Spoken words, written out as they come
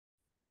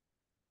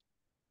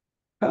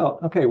Well,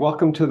 okay,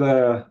 welcome to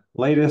the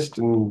latest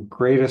and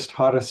greatest,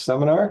 hottest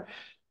seminar.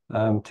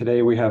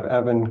 Today we have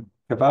Evan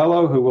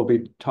Cavallo, who will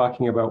be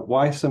talking about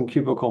why some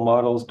cubical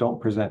models don't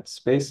present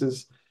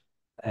spaces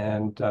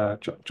and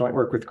joint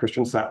work with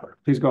Christian Sattler.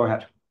 Please go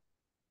ahead.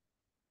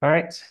 All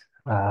right.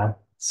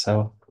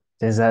 So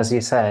it is as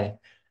you say.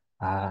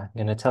 I'm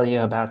going to tell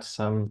you about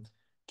some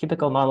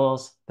cubical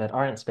models that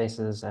aren't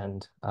spaces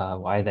and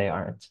why they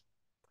aren't.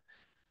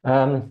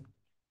 Um,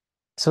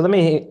 so let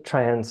me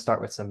try and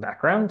start with some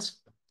background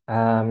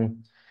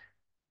um,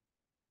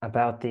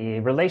 about the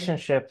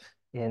relationship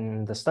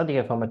in the study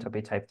of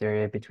homotopy type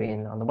theory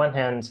between, on the one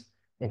hand,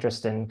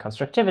 interest in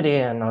constructivity,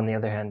 and on the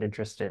other hand,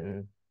 interest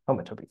in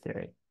homotopy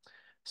theory.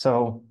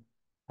 So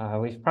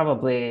we've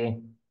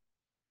probably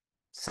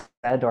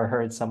said or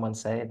heard someone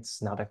say,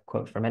 it's not a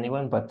quote from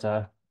anyone, but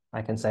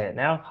I can say it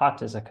now.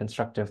 HoTT is a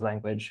constructive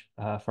language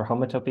for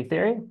homotopy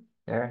theory.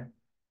 There,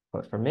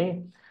 quote from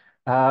me.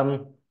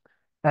 Um,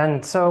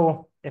 and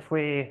so if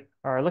we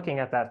are looking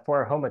at that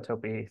for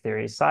homotopy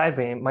theory side,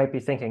 we might be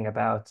thinking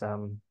about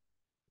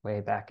way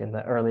back in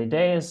the early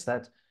days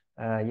that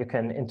you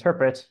can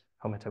interpret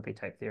homotopy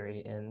type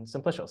theory in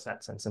simplicial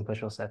sets, and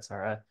simplicial sets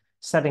are a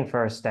setting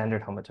for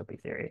standard homotopy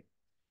theory.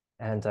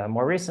 And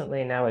more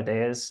recently,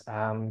 nowadays,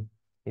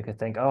 you could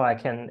think, oh, I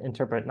can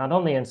interpret not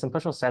only in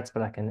simplicial sets,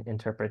 but I can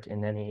interpret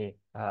in any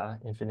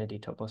infinity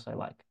topos I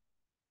like,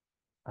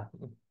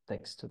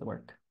 thanks to the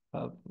work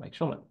of Mike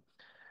Schulman.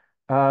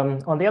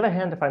 On the other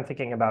hand, if I'm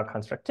thinking about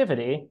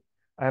constructivity,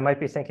 I might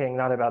be thinking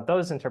not about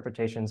those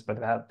interpretations, but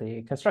about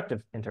the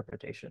constructive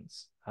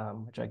interpretations,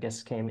 which I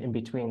guess came in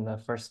between the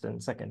first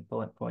and second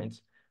bullet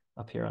points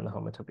up here on the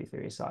homotopy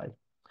theory side.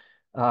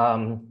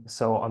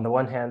 So on the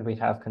one hand, we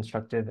have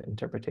constructive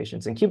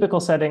interpretations in cubical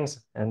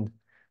settings, and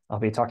I'll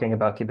be talking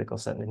about cubical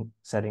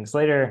settings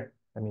later.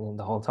 I mean, in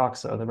the whole talk,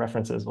 so the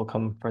references will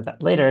come for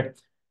that later.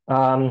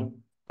 And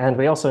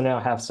we also now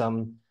have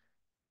some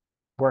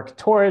work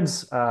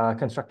towards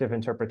constructive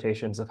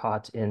interpretations of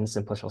HoTT in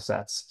simplicial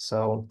sets.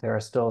 So there are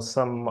still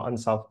some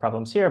unsolved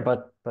problems here,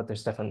 but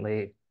there's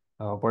definitely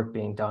work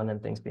being done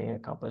and things being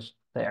accomplished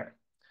there.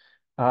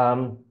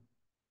 Now,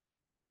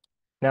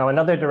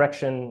 another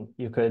direction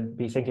you could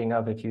be thinking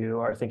of if you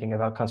are thinking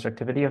about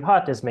constructivity of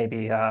HoTT is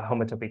maybe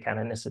homotopy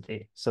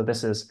canonicity. So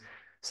this is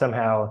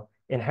somehow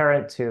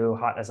inherent to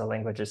HoTT as a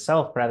language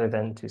itself rather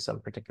than to some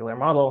particular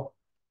model.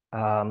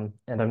 And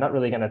I'm not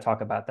really going to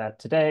talk about that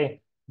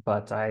today,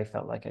 but I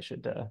felt like I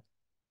should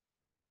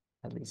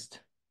at least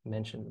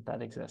mention that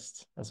that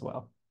exists as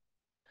well.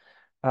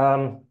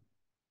 Um,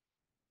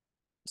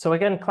 so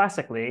again,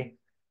 classically,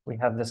 we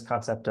have this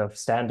concept of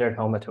standard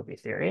homotopy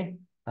theory.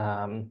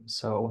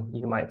 So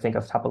you might think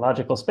of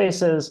topological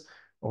spaces,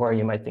 or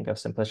you might think of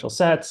simplicial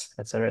sets,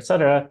 et cetera, et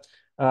cetera.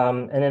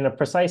 And in a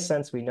precise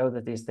sense, we know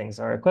that these things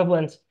are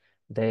equivalent.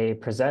 They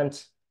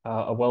present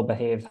a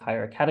well-behaved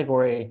higher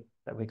category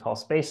that we call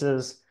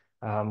spaces,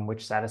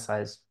 which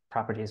satisfies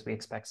properties we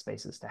expect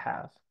spaces to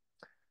have.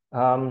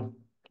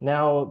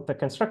 Now, the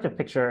constructive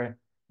picture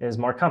is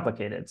more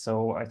complicated.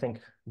 So I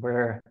think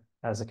we're,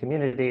 as a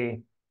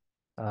community,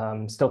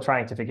 still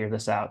trying to figure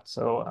this out.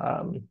 So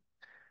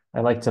I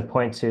like to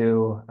point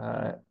to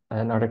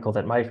an article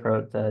that Mike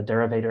wrote, The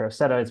Derivator of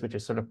Setoids, which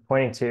is sort of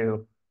pointing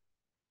to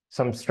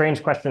some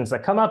strange questions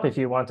that come up if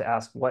you want to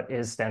ask what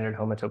is standard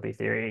homotopy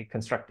theory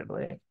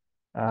constructively.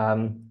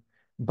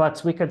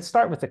 But we could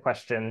start with the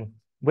question,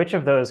 which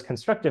of those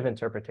constructive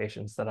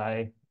interpretations that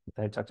I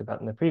talked about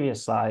in the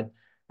previous slide,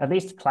 at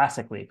least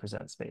classically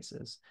present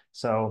spaces?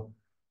 So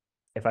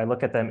if I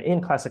look at them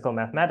in classical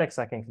mathematics,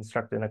 I can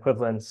construct an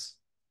equivalence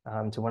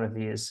to one of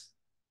these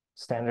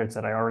standards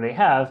that I already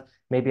have.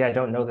 Maybe I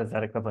don't know that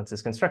that equivalence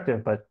is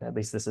constructive, but at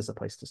least this is a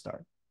place to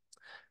start.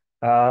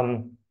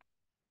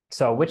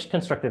 So which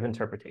constructive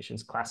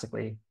interpretations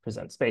classically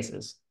present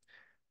spaces?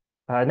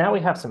 Now we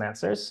have some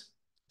answers.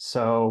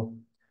 So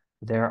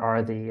there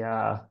are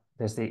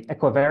there's the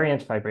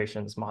equivariant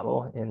fibrations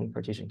model in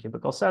Cartesian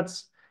cubical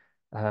sets.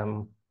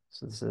 So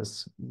this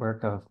is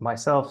work of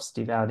myself,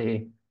 Steve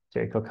Audi,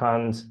 Jerry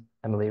Kokand,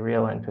 Emily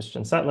Reel, and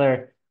Christian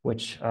Settler,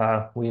 which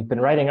we've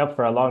been writing up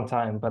for a long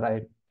time, but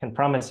I can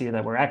promise you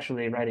that we're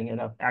actually writing it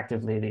up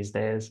actively these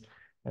days,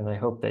 and I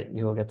hope that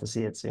you will get to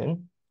see it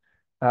soon.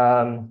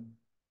 Now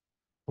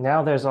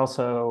there's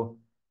also,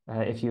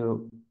 if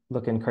you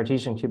look in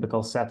Cartesian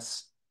cubical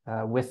sets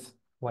with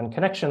one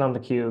connection on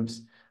the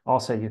cubes,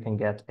 also you can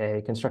get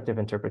a constructive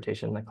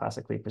interpretation that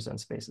classically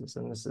presents spaces.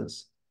 And this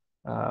is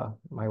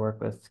my work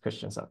with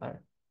Christian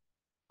Settler.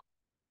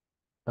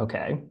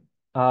 Okay.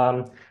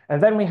 And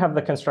then we have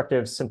the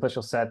constructive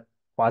simplicial set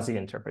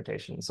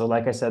quasi-interpretation. So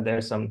like I said,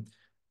 there's some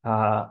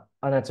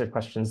unanswered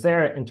questions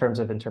there in terms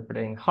of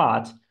interpreting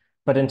HoTT,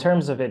 but in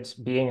terms of it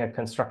being a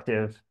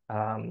constructive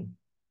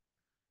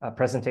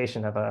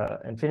presentation of an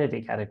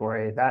infinity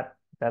category, that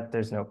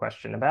there's no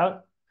question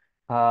about.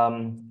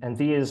 And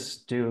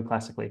these do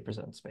classically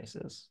present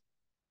spaces.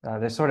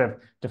 They're sort of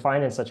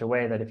defined in such a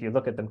way that if you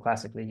look at them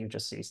classically, you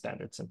just see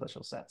standard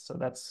simplicial sets. So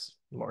that's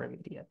more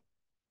immediate.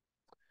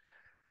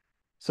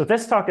 So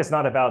this talk is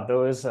not about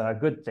those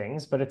good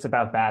things, but it's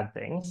about bad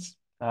things.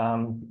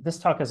 This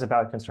talk is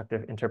about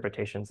constructive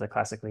interpretations that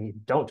classically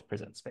don't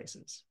present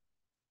spaces.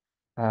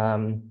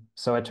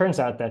 So it turns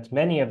out that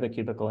many of the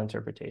cubical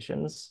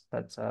interpretations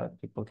that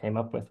people came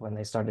up with when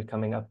they started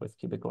coming up with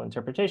cubical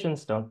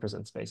interpretations don't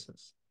present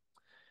spaces.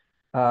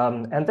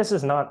 And this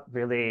is not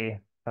really,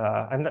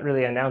 I'm not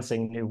really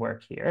announcing new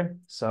work here.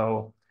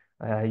 So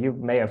you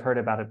may have heard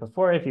about it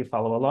before if you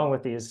follow along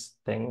with these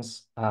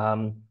things.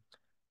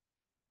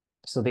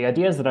 So the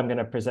ideas that I'm going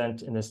to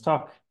present in this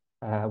talk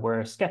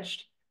were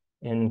sketched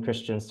in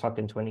Christian's talk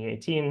in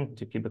 2018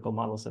 to cubical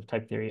models of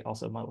type theory,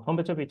 also model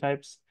homotopy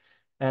types.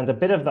 And a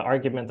bit of the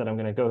argument that I'm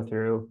going to go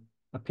through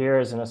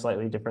appears in a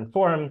slightly different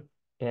form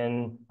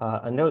in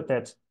a note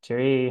that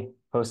Thierry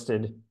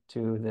posted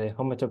to the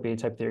homotopy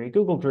type theory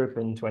Google group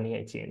in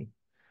 2018.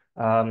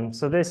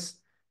 So this,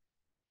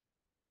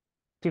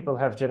 people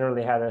have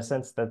generally had a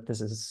sense that this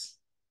is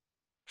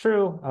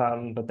true,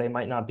 but they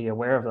might not be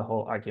aware of the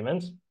whole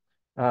argument.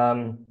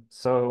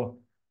 So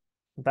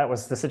that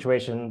was the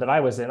situation that I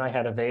was in. I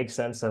had a vague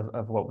sense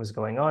of what was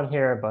going on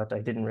here, but I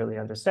didn't really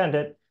understand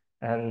it.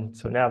 And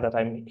so now that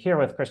I'm here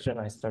with Christian,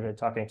 I started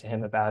talking to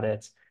him about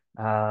it.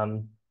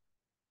 The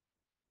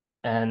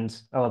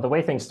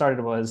way things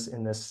started was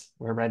in this,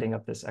 we're writing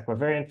up this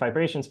equivariant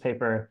fibrations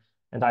paper.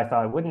 And I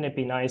thought, wouldn't it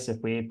be nice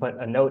if we put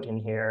a note in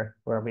here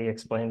where we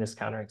explain this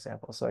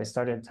counterexample? So I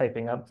started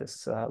typing up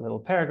this little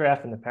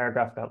paragraph, and the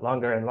paragraph got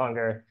longer and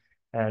longer.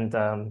 And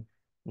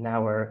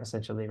now we're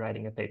essentially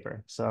writing a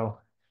paper. So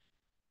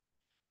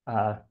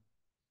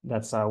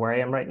that's where I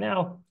am right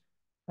now.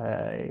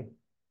 I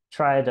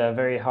tried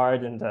very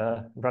hard in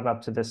the run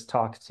up to this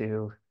talk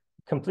to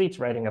complete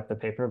writing up the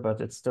paper,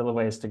 but it's still a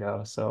ways to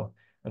go. So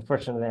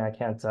unfortunately, I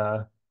can't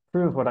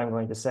prove what I'm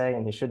going to say,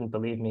 and you shouldn't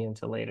believe me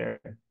until later.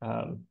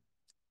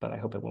 But I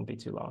hope it won't be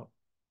too long.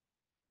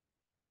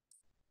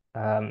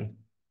 And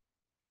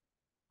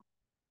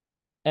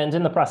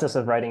in the process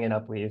of writing it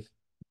up, we've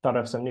thought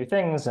of some new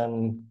things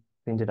and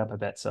cleaned it up a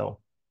bit. So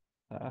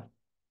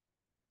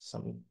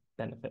some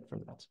benefit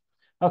from that.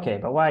 Okay,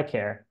 but why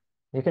care?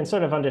 You can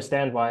sort of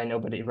understand why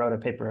nobody wrote a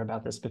paper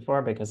about this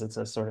before, because it's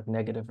a sort of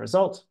negative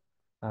result.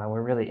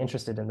 We're really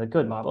interested in the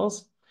good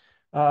models.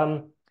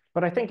 But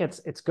I think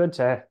it's good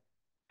to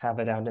have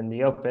it out in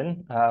the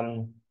open.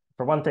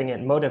 For one thing,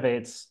 it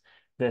motivates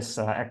this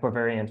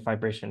equivariant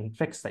fibration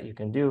fix that you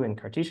can do in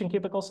Cartesian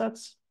cubical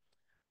sets.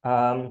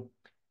 And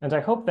I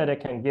hope that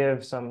it can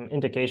give some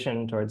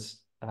indication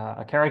towards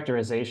a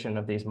characterization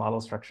of these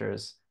model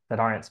structures that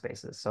aren't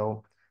spaces.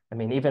 So, I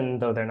mean, even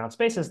though they're not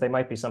spaces, they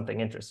might be something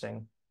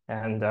interesting.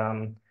 And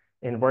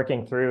in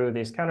working through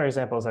these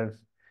counterexamples, I've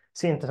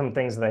seen some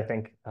things that I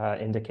think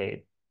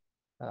indicate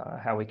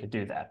how we could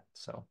do that.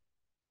 So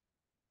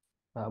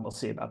we'll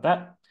see about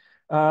that.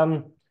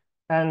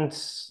 And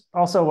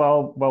also,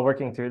 while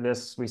working through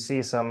this, we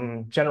see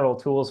some general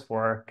tools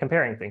for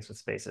comparing things with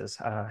spaces.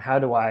 How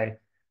do I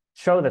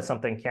show that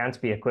something can't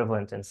be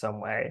equivalent in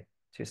some way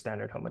to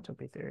standard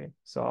homotopy theory?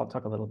 So I'll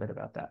talk a little bit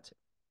about that too.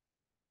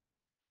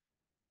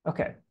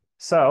 Okay,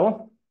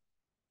 so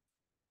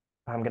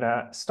I'm going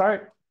to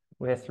start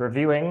with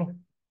reviewing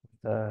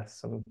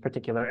some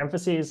particular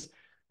emphases,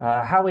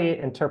 how we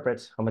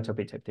interpret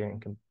homotopy type theory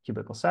in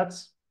cubical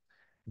sets.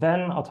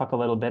 Then I'll talk a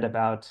little bit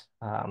about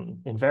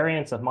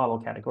invariance of model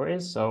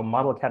categories. So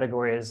model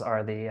categories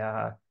are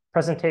the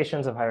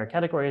presentations of higher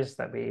categories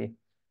that we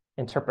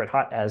interpret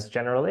HoTT as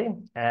generally,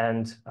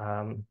 and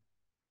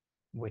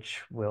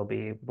which we'll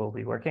be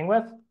working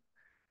with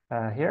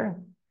here.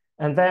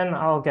 And then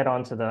I'll get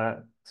on to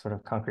the sort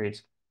of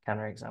concrete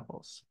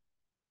counterexamples.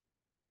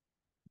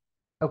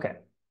 Okay,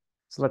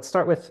 so let's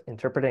start with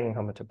interpreting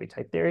homotopy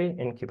type theory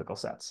in cubical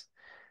sets.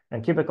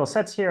 And cubical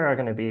sets here are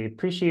going to be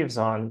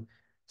presheaves on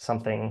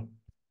something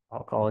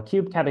I'll call a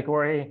cube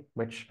category,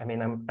 which, I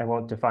mean, I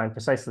won't define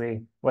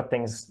precisely what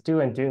things do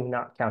and do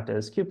not count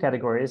as cube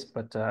categories,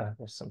 but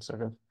there's some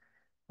sort of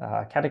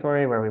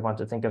category where we want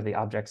to think of the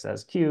objects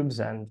as cubes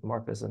and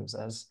morphisms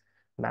as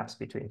maps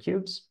between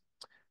cubes.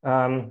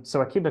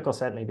 So a cubical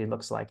set maybe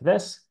looks like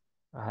this.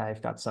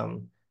 I've got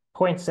some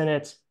points in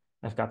it.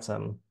 I've got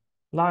some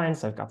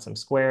lines. I've got some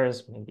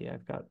squares. Maybe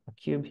I've got a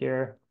cube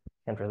here.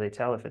 Can't really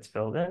tell if it's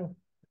filled in.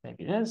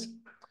 Maybe it is.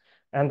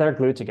 And they're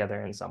glued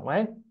together in some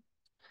way.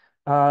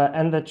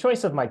 And the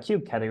choice of my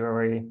cube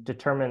category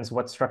determines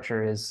what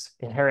structure is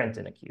inherent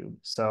in a cube.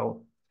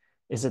 So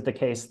is it the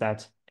case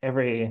that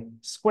every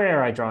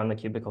square I draw in the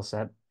cubical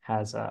set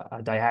has a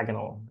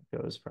diagonal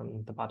that goes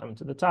from the bottom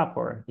to the top,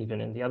 or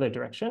even in the other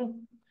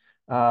direction?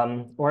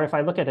 Or if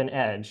I look at an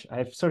edge,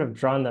 I've sort of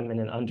drawn them in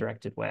an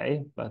undirected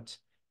way, but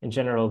in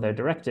general, they're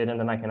directed. And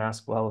then I can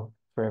ask, well,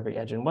 for every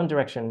edge in one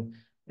direction,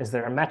 is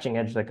there a matching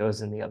edge that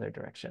goes in the other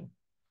direction?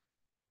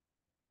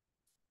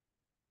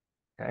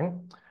 Okay.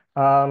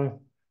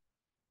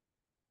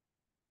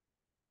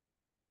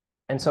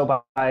 And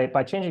so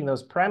by changing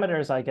those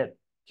parameters, I get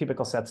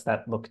cubical sets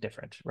that look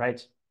different,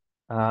 right?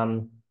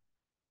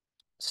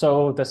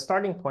 So the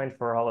starting point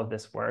for all of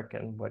this work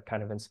and what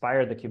kind of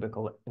inspired the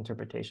cubical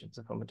interpretations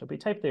of homotopy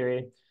type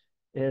theory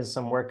is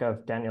some work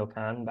of Daniel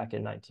Kan back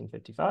in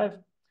 1955.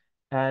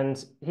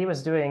 And he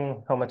was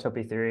doing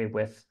homotopy theory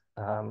with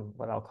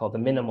what I'll call the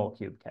minimal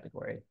cube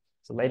category.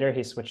 So later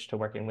he switched to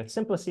working with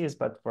simplices,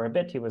 but for a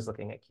bit he was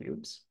looking at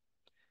cubes.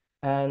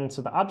 And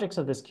so the objects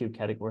of this cube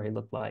category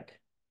look like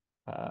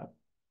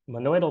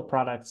monoidal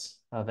products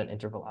of an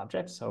interval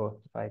object. So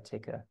if I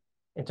take an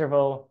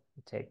interval,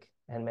 take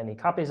n many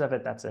copies of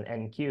it, that's an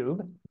n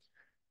cube.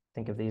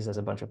 Think of these as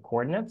a bunch of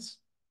coordinates.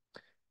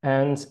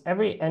 And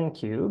every n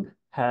cube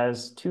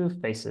has two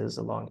faces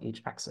along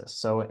each axis.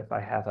 So if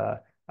I have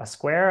a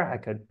square, I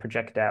could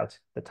project out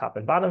the top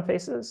and bottom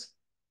faces.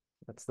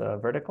 That's the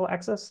vertical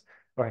axis.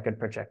 Or I could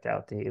project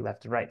out the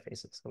left and right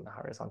faces on the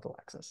horizontal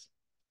axis.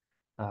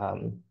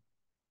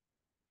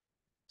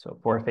 So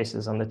 4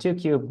 faces on the 2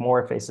 cube,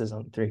 more faces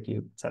on the 3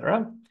 cube,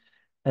 etc.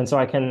 And so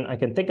I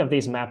can think of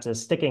these maps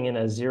as sticking in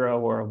a 0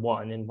 or a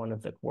 1 in one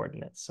of the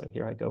coordinates. So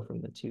here I go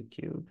from the 2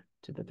 cube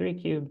to the 3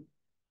 cube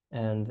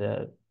and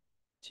the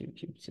 2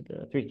 cube to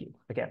the 3 cube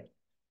again.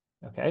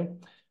 Okay.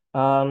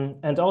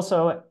 And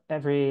also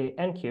every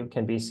n cube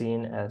can be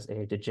seen as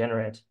a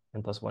degenerate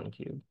n+1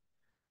 cube.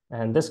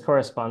 And this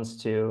corresponds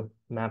to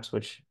maps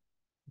which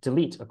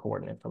delete a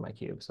coordinate from my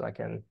cube. So I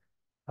can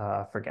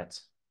forget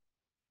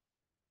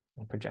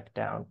and project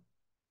down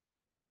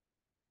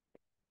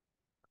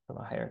from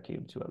a higher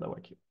cube to a lower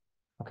cube.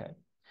 Okay.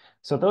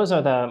 So those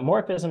are the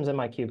morphisms in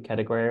my cube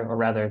category, or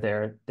rather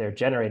they're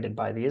generated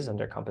by these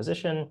under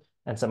composition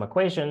and some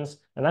equations,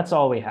 and that's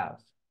all we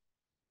have.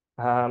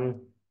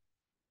 And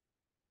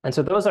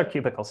so those are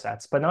cubical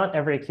sets, but not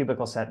every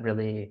cubical set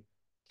really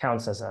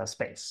counts as a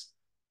space.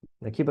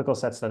 The cubical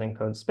sets that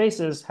encode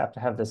spaces have to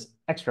have this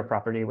extra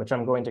property, which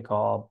I'm going to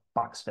call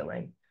box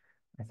filling.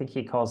 I think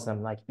he calls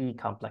them like E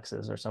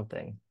complexes or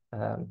something.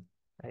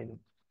 I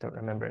don't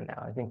remember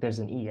now. I think there's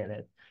an E in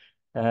it.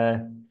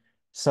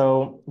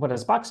 So what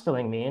does box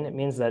filling mean? It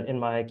means that in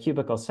my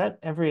cubical set,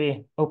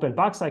 every open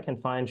box I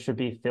can find should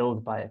be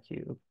filled by a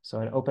cube. So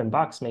an open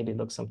box maybe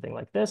looks something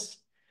like this.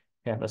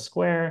 You have a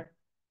square,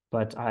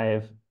 but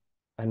I'm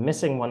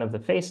missing one of the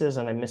faces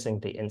and I'm missing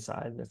the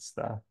inside. That's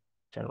the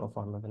general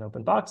form of an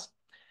open box.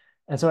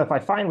 And so if I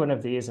find one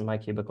of these in my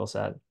cubical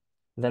set,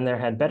 then there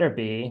had better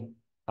be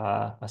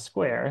a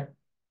square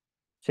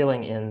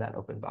filling in that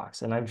open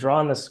box. And I've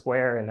drawn the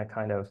square in a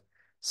kind of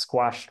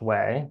squashed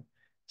way.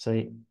 So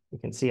you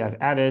can see I've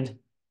added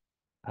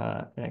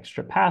an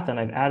extra path and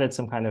I've added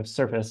some kind of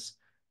surface,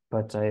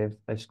 but I've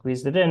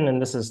squeezed it in.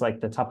 And this is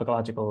like the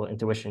topological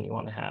intuition you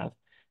want to have.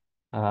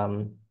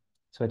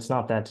 So it's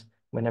not that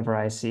whenever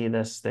I see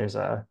this, there's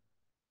a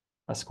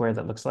square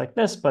that looks like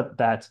this, but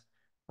that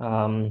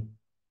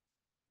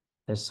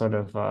there's sort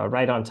of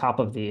right on top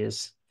of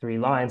these 3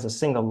 lines, a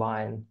single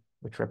line,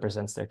 which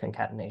represents their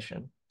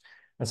concatenation.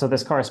 And so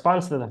this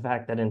corresponds to the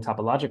fact that in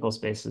topological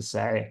spaces,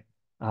 say,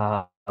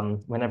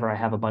 whenever I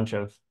have a bunch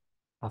of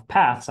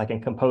paths, I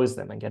can compose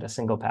them and get a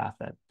single path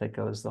that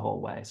goes the whole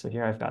way. So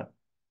here I've got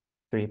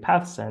 3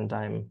 paths, and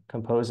I'm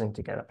composing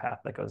to get a path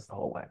that goes the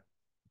whole way.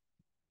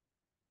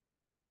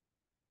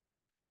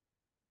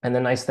 And the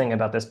nice thing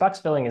about this box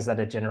filling is that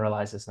it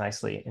generalizes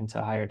nicely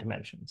into higher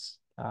dimensions.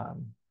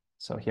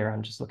 So here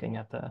I'm just looking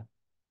at the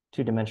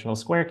 2-dimensional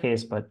square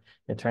case, but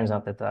it turns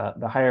out that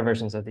the higher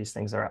versions of these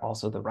things are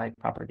also the right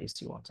properties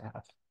you want to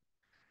have.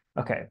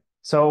 Okay,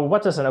 so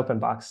what does an open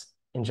box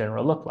in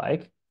general look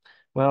like?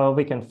 Well,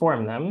 we can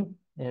form them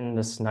in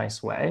this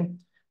nice way.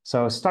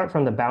 So start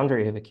from the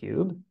boundary of a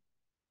cube.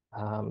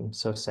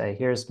 So say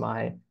here's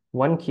my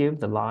 1 cube,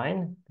 the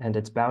line, and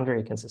its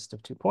boundary consists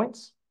of 2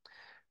 points.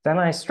 Then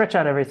I stretch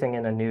out everything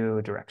in a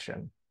new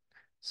direction.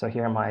 So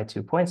here my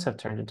 2 points have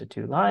turned into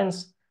 2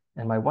 lines,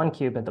 and my 1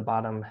 cube at the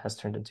bottom has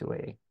turned into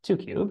a 2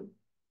 cube.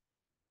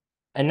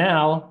 And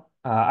now,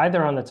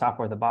 either on the top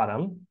or the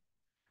bottom,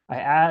 I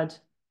add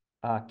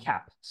a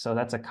cap. So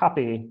that's a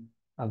copy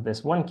of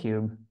this 1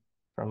 cube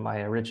from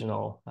my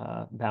original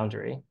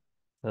boundary.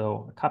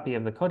 So a copy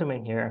of the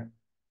codomain here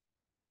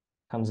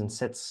comes and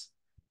sits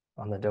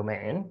on the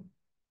domain.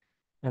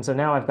 And so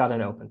now I've got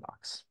an open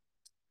box.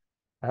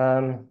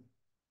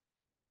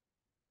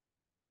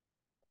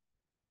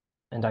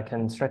 And I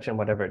can stretch in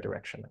whatever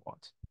direction I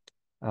want.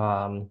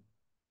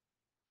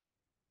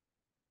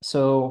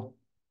 So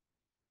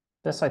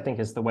this, I think,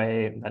 is the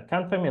way that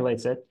Kan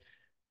formulates it.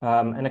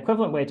 An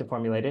equivalent way to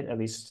formulate it, at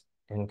least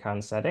in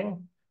Kan's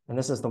setting, and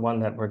this is the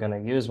one that we're going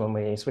to use when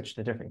we switch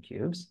to different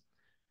cubes,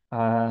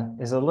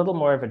 is a little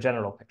more of a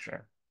general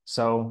picture.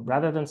 So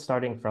rather than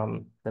starting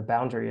from the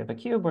boundary of a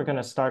cube, we're going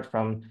to start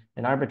from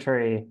an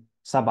arbitrary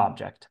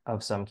subobject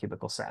of some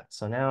cubical set.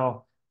 So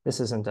now this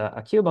isn't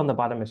a cube on the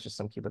bottom, it's just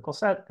some cubical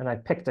set, and I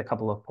picked a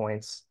couple of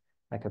points.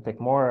 I could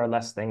pick more or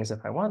less things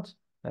if I want.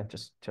 I've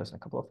just chosen a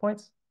couple of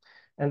points.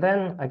 And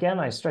then again,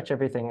 I stretch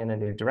everything in a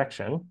new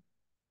direction.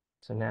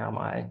 So now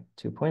my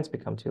 2 points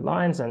become 2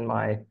 lines, and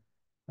my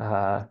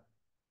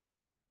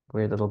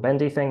weird little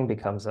bendy thing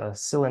becomes a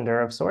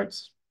cylinder of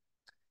sorts.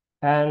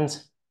 And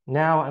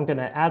now I'm going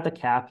to add the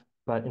cap,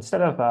 but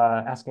instead of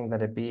asking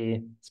that it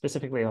be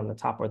specifically on the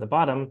top or the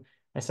bottom,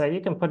 I say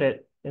you can put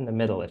it in the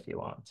middle if you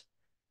want.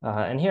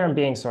 And here I'm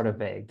being sort of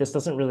vague. This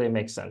doesn't really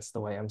make sense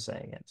the way I'm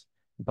saying it,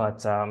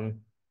 but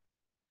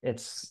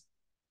it's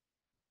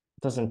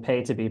doesn't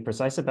pay to be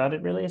precise about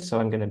it really, so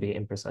I'm going to be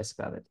imprecise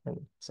about it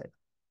and say.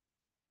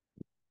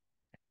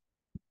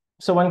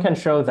 So one can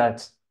show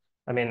that,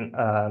 I mean,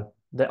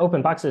 the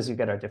open boxes you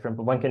get are different,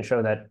 but one can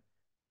show that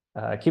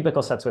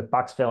cubical sets with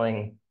box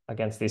filling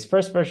against these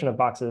first version of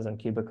boxes and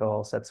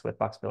cubical sets with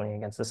box filling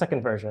against the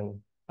second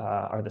version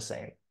are the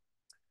same.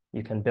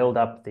 You can build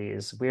up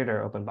these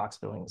weirder open box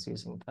fillings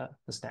using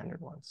the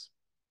standard ones.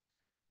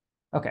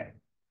 Okay.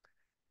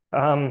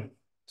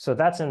 So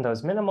that's in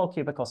those minimal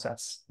cubical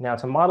sets. Now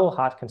to model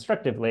HoTT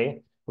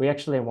constructively, we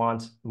actually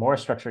want more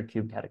structured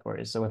cube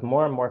categories. So with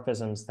more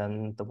morphisms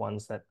than the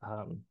ones that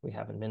we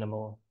have in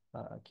minimal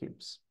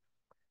cubes.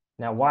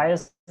 Now, why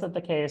is that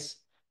the case?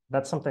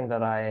 That's something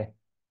that I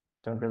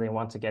don't really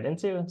want to get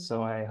into,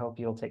 so I hope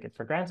you'll take it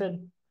for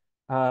granted.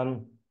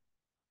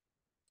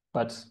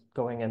 But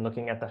going and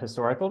looking at the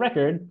historical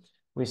record,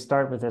 we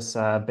start with this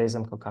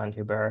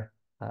Besem-Kokan-Huber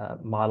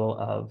model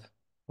of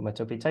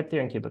homotopy type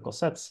theory and cubical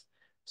sets.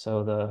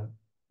 So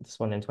this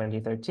one in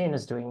 2013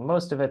 is doing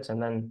most of it,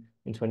 and then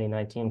in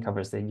 2019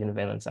 covers the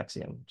univalence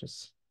axiom, which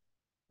is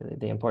really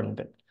the important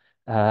bit.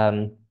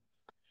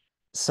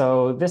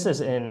 So this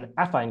is in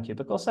affine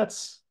cubical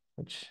sets,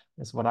 which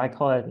is what I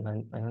call it. And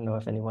I don't know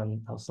if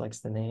anyone else likes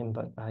the name,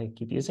 but I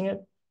keep using it.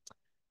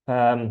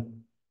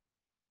 And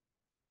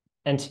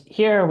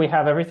here we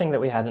have everything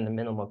that we had in the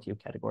minimal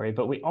cube category,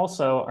 but we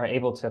also are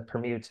able to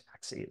permute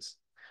axes.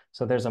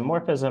 So there's a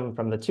morphism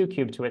from the 2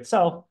 cube to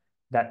itself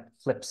that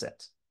flips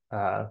it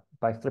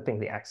by flipping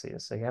the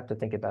axes. So you have to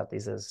think about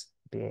these as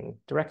being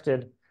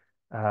directed.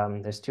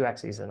 There's 2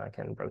 axes and I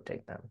can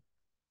rotate them.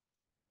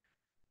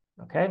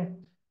 Okay.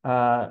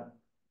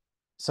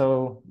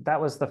 So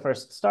that was the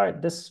first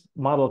start. This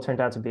model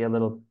turned out to be a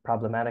little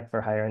problematic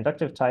for higher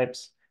inductive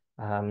types.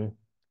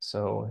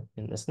 So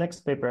in this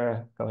next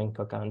paper, going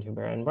Kokan,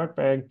 Huber, and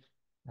Wartberg,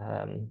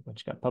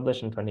 which got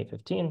published in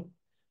 2015,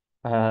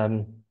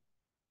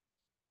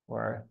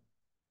 or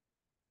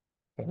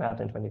came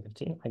out in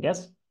 2015, I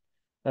guess,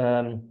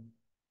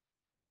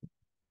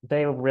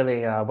 they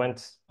really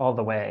went all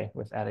the way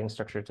with adding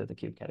structure to the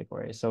cube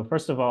category. So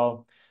first of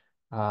all,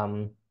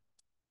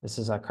 this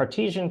is a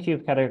Cartesian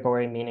cube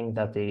category, meaning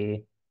that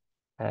this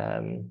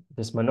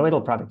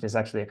monoidal product is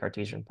actually a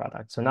Cartesian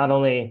product. So not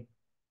only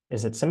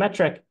is it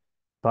symmetric,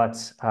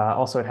 but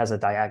also it has a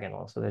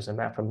diagonal. So there's a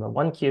map from the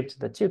 1 cube to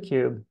the 2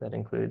 cube that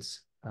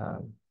includes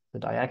the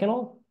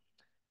diagonal.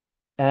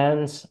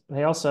 And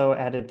they also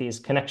added these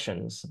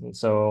connections. And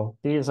so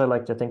these I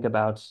like to think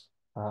about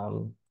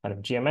kind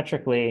of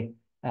geometrically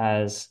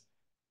as,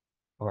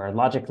 or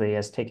logically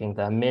as taking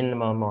the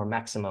minimum or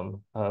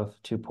maximum of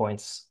 2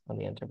 points on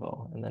the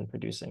interval and then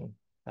producing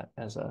that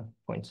as a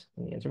point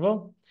in the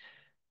interval.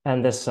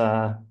 And this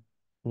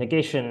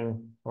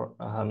negation or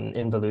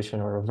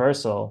involution or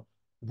reversal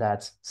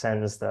that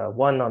sends the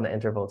 1 on the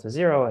interval to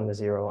 0 and the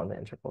 0 on the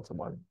interval to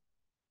 1.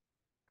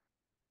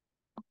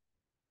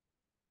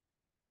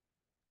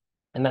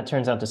 And that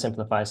turns out to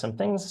simplify some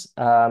things.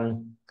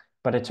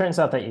 But it turns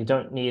out that you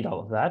don't need all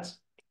of that.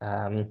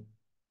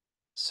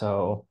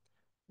 So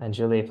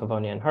Angeli,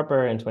 Pavonia, and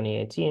Harper in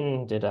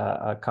 2018 did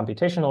a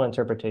computational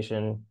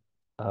interpretation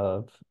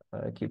of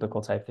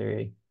cubical type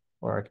theory,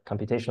 or a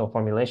computational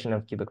formulation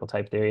of cubical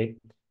type theory.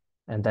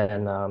 And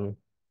then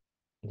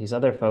these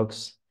other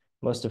folks,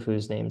 most of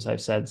whose names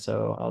I've said,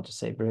 so I'll just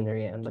say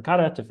Bruneri and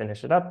Licata to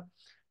finish it up,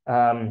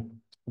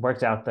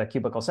 worked out the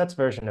cubical sets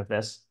version of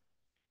this.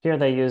 Here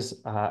they use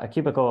a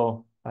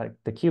cubical,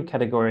 the cube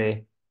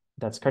category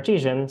that's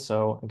Cartesian.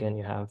 So again,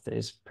 you have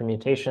these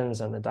permutations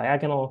and the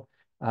diagonal,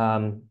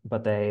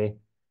 but they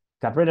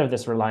got rid of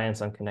this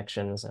reliance on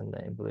connections and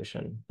the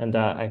involution. And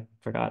I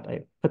forgot,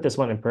 I put this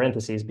one in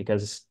parentheses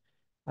because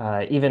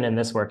even in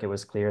this work, it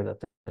was clear that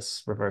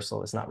this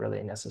reversal is not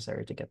really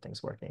necessary to get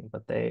things working,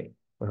 but they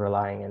were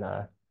relying in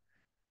a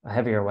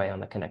heavier way on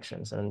the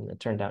connections. And it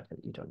turned out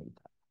that you don't need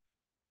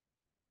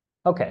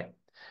that. Okay,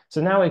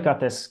 so now we've got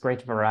this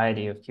great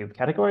variety of cube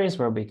categories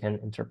where we can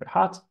interpret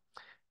HoTT.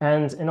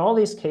 And in all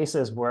these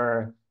cases,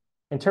 we're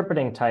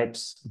interpreting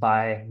types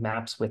by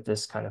maps with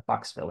this kind of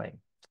box filling.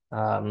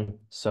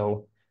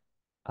 So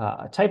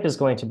a type is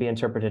going to be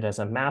interpreted as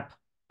a map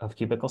of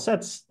cubical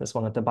sets. This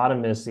one at the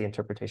bottom is the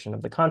interpretation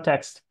of the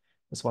context.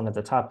 This one at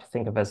the top,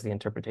 think of as the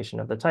interpretation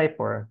of the type,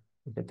 or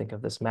you could think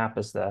of this map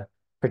as the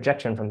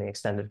projection from the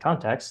extended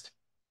context.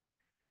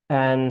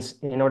 And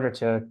in order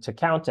to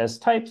count as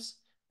types,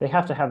 they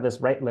have to have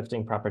this right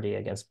lifting property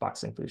against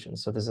box inclusion.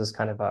 So this is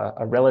kind of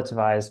a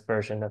relativized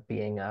version of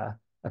being a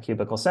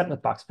cubical set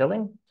with box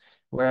filling,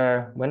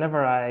 where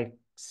whenever I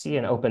see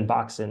an open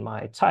box in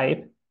my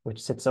type,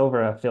 which sits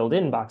over a filled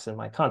in box in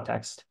my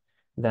context,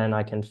 then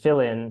I can fill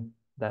in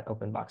that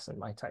open box in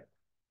my type.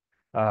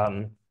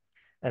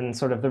 And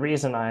sort of the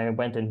reason I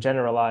went and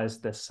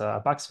generalized this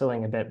box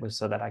filling a bit was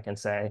so that I can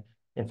say,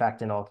 in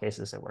fact, in all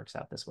cases, it works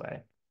out this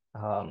way.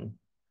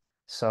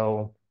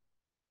 So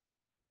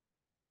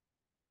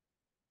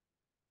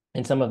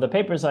In some of the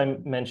papers I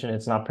mentioned,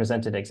 it's not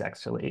presented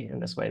exactly in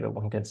this way, but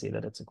one can see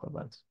that it's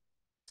equivalent.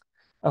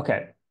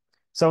 Okay,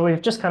 so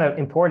we've just kind of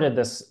imported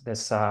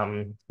this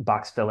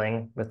box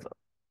filling with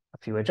a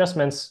few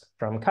adjustments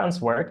from Kant's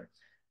work.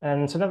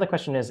 And so now the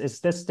question is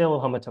this still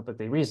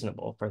homotopically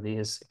reasonable for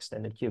these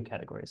extended cube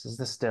categories? Is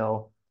this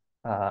still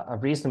a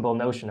reasonable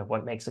notion of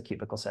what makes a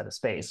cubical set a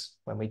space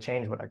when we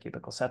change what our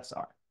cubical sets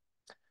are?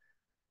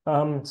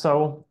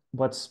 So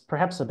what's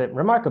perhaps a bit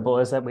remarkable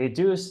is that we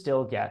do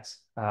still get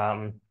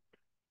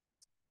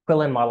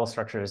Quillen model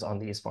structures on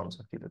these forms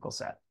of cubical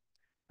set,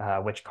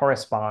 which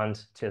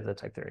correspond to the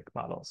type theoretic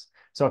models.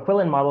 So a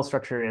Quillen model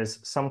structure is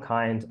some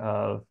kind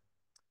of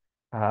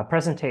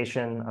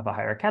presentation of a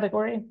higher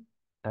category.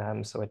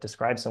 So it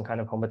describes some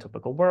kind of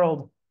homotopical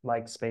world,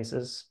 like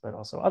spaces, but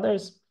also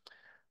others.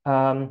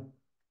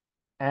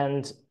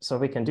 And so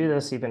we can do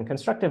this even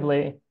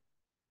constructively,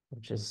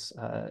 which is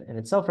in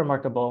itself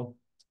remarkable.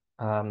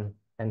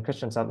 And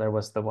Christian Sattler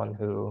was the one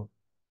who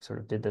sort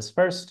of did this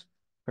first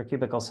for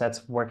cubical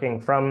sets, working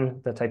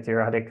from the type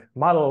theoretic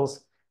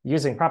models,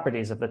 using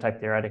properties of the type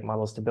theoretic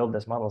models to build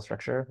this model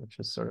structure, which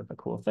is sort of a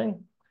cool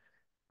thing.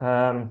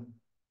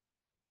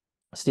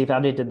 Steve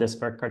Audi did this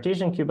for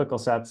Cartesian cubical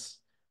sets.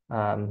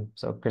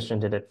 So Christian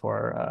did it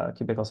for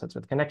cubical sets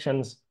with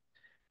connections.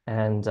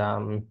 And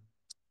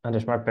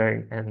Anders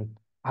Markberg and,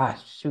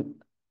 shoot,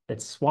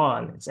 it's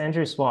Swan. It's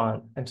Andrew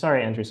Swan. I'm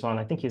sorry, Andrew Swan.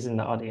 I think he's in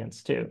the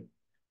audience too.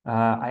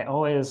 I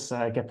always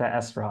get the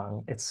S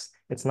wrong. It's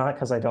not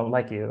because I don't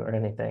like you or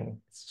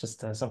anything. It's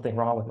just something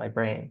wrong with my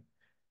brain.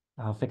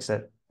 I'll fix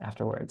it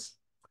afterwards.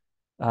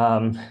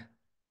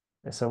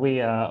 So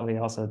we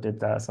also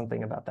did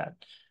something about that.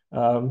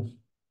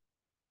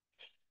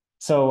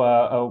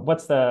 So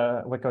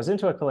what goes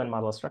into a Quillen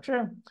model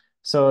structure?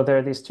 So there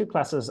are these two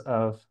classes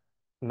of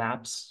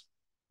maps,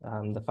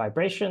 the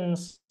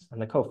fibrations and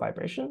the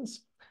co-fibrations.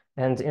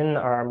 And in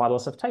our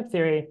models of type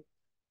theory,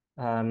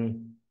 or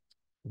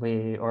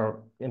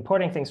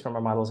importing things from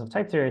our models of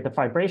type theory, the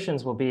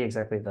fibrations will be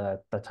exactly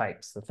the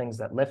types, the things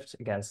that lift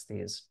against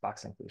these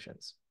box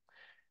inclusions.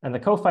 And the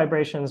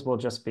co-fibrations will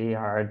just be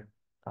our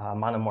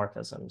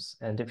monomorphisms.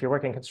 And if you're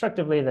working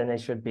constructively, then they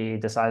should be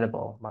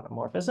decidable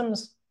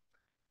monomorphisms.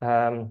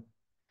 And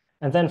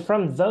then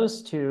from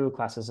those two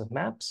classes of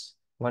maps,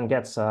 one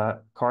gets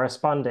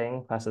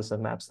corresponding classes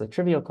of maps, the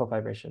trivial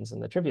cofibrations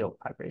and the trivial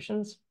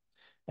fibrations.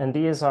 And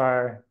these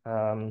are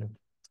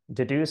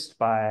deduced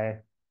by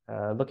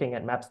looking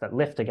at maps that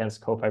lift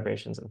against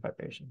cofibrations and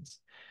fibrations.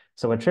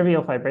 So a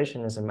trivial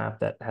fibration is a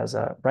map that has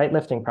a right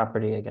lifting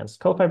property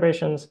against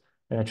cofibrations,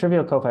 and a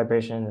trivial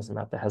cofibration is a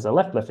map that has a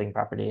left lifting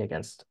property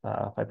against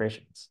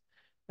fibrations.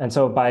 And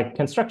so by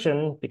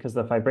construction, because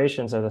the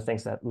fibrations are the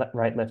things that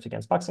right lift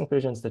against box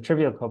inclusions, the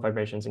trivial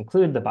cofibrations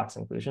include the box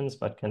inclusions,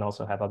 but can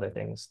also have other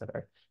things that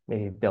are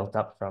maybe built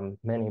up from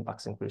many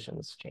box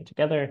inclusions chained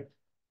together,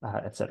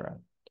 etc.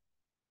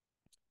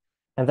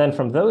 And then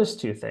from those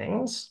two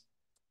things,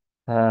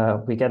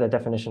 we get a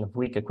definition of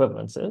weak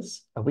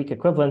equivalences. A weak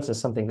equivalence is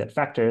something that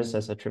factors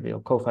as a trivial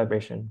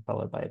cofibration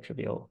followed by a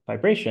trivial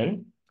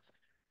fibration.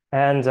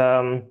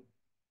 And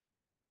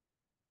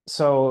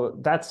so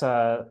that's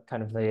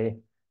kind of the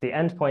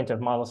end point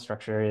of model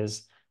structure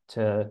is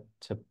to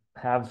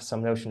have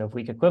some notion of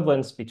weak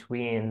equivalence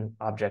between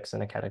objects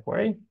in a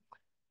category.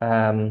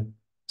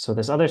 So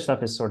this other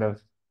stuff is sort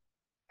of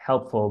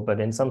helpful,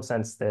 but in some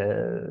sense,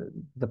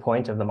 the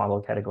point of the model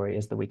category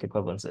is the weak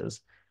equivalences.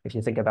 If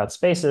you think about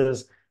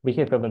spaces, weak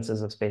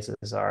equivalences of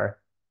spaces are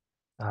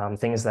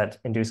things that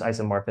induce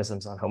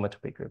isomorphisms on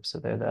homotopy groups. So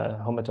they're the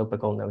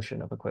homotopical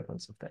notion of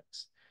equivalence of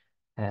things.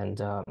 And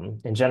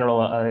in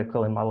general, a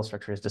Quillen model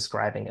structure is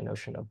describing a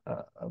notion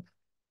of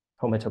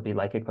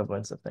homotopy-like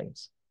equivalence of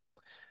things.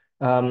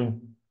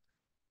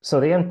 So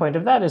the end point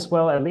of that is,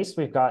 well, at least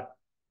we've got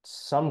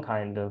some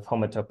kind of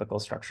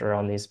homotopical structure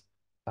on these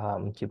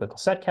cubical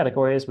set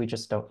categories. We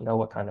just don't know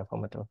what kind of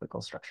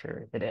homotopical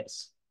structure it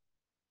is.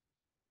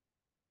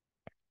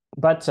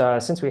 But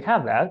since we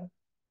have that,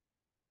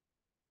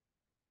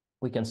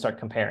 we can start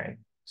comparing.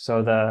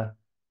 So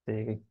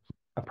the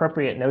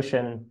appropriate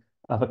notion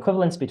of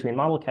equivalence between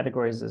model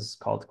categories is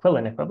called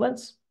Quillen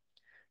equivalence.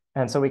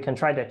 And so we can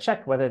try to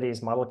check whether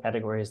these model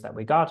categories that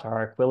we got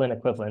are Quillen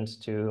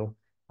equivalent to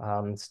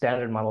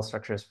standard model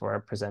structures for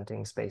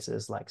presenting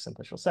spaces like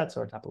simplicial sets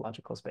or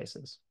topological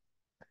spaces.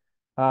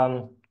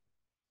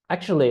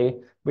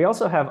 Actually, we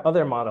also have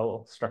other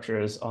model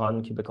structures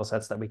on cubical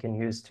sets that we can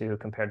use to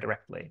compare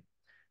directly.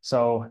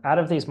 So out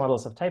of these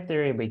models of type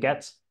theory, we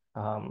get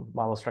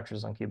model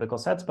structures on cubical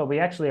sets, but we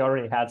actually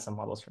already had some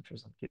model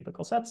structures on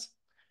cubical sets.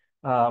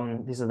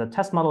 These are the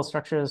test model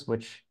structures,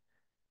 which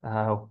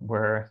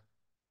were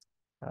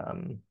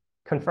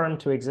confirmed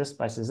to exist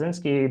by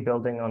Szynski,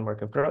 building on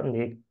work of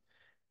Grothendieck.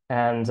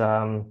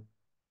 And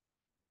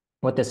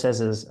what this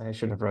says is, I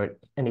should have wrote,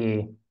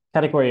 any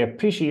category of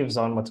presheaves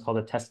on what's called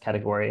a test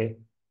category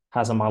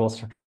has a model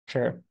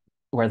structure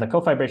where the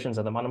cofibrations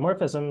are the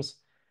monomorphisms,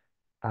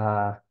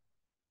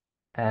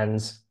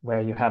 and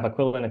where you have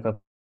equivalent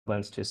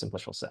equivalence to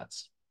simplicial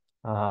sets.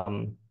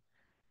 And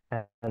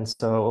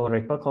so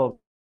Ulrich Buchholz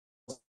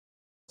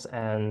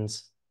and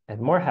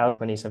Morehouse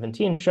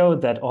 2017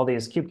 showed that all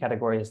these cube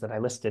categories that I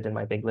listed in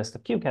my big list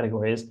of cube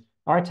categories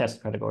are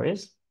test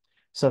categories.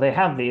 So they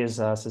have these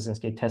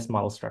Szyszynski test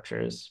model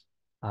structures,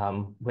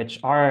 which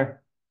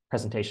are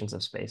presentations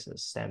of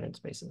spaces, standard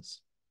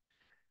spaces.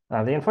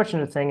 The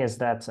unfortunate thing is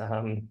that,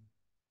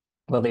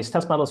 well, these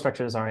test model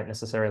structures aren't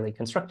necessarily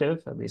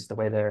constructive, at least the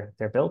way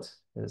they're built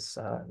is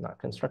not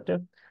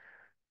constructive.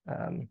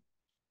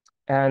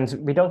 And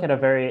we don't get a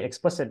very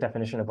explicit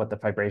definition of what the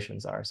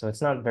fibrations are. So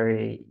it's not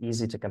very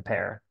easy to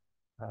compare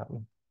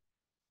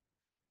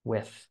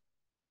with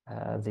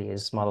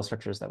these model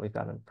structures that we've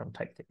gotten from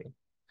type theory.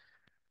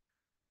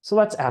 So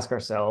let's ask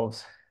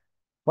ourselves,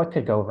 what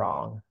could go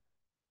wrong?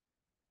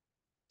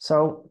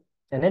 So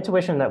an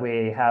intuition that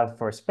we have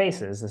for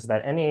spaces is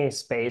that any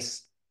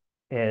space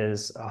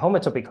is a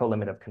homotopy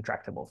colimit of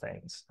contractible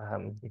things.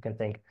 You can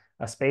think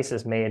a space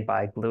is made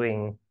by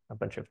gluing a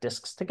bunch of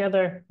disks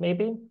together,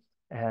 maybe,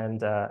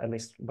 and at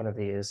least one of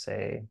these,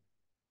 say,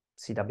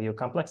 CW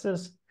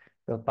complexes,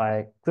 built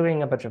by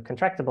gluing a bunch of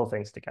contractible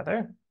things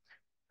together.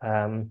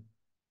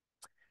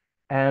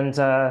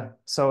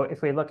 So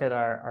if we look at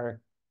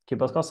our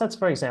cubical sets,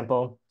 for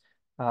example,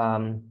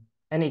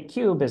 any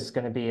cube is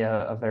going to be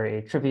a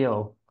very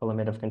trivial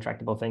colimit of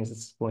contractible things.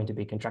 It's going to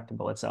be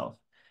contractible itself.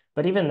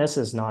 But even this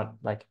is not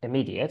like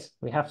immediate.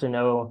 We have to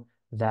know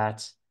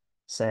that,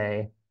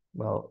 say,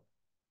 well,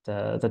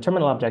 the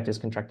terminal object is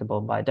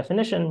contractible by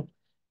definition,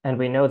 and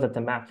we know that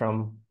the map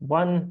from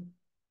 1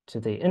 to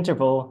the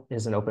interval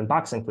is an open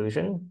box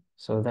inclusion.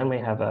 So then we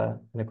have an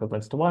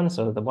equivalence to 1,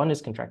 so the 1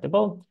 is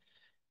contractible.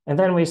 And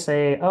then we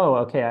say, oh,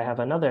 okay, I have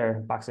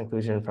another box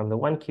inclusion from the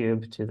 1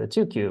 cube to the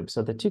 2 cube.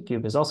 So the 2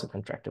 cube is also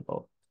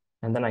contractible.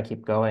 And then I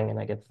keep going and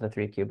I get the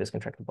 3 cube is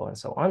contractible and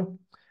so on.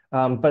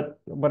 But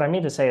what I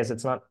mean to say is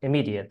it's not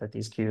immediate that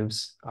these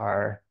cubes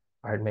are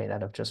made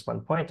out of just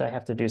one point. I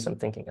have to do some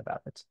thinking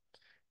about it.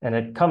 And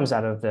it comes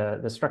out of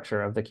the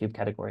structure of the cube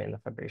category and the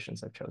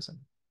fibrations I've chosen.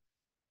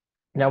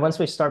 Now, once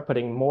we start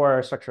putting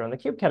more structure on the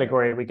cube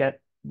category, we get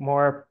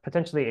more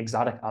potentially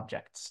exotic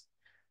objects.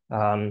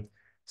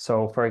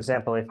 So for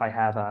example, if I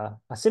have a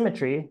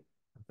symmetry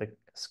of the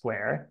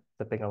square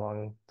flipping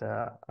along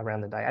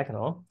around the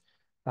diagonal,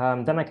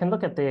 then I can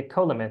look at the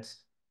colimit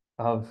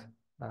of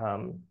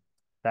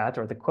that,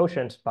 or the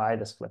quotient by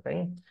this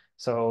flipping.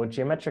 So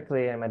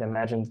geometrically, I might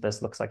imagine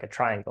this looks like a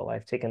triangle.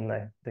 I've taken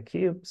the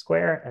cube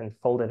square and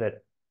folded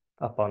it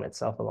up on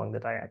itself along the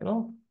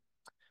diagonal.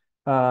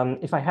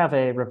 If I have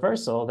a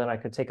reversal, then I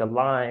could take a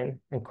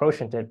line and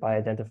quotient it by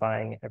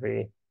identifying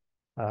every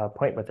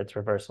point with its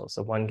reversal.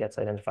 So 1 gets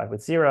identified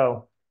with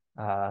 0,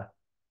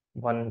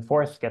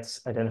 1/4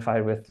 gets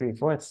identified with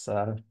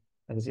 3/4,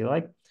 as you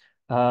like.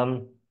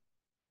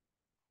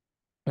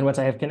 And once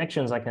I have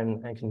connections, I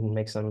can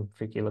make some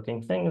freaky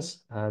looking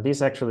things.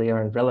 These actually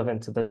aren't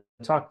relevant to the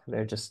talk.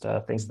 They're just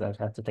things that I've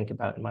had to think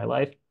about in my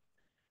life.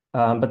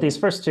 But these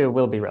first two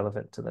will be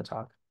relevant to the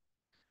talk.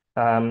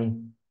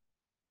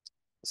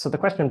 So the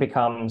question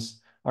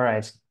becomes, all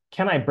right,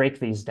 can I break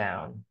these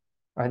down?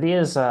 Are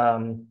these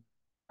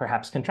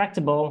perhaps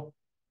contractible,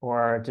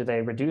 or do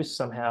they reduce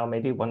somehow?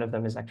 Maybe one of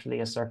them is actually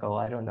a circle.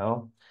 I don't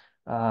know.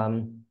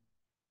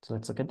 So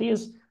let's look at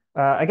these.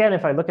 Again,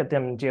 if I look at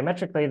them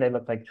geometrically, they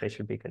look like they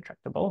should be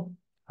contractible.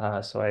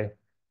 So I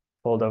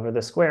fold over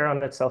the square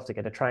on itself to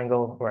get a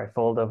triangle, or I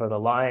fold over the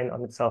line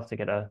on itself to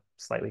get a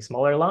slightly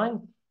smaller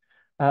line.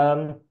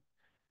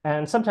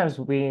 And sometimes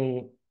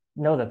we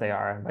know that they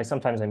are. By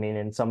sometimes, I mean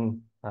in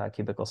some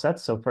cubical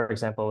sets. So for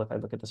example, if I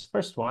look at this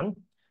first one,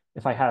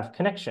 if I have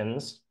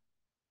connections,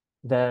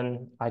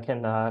 then I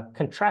can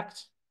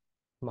contract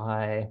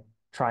my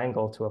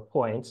triangle to a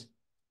point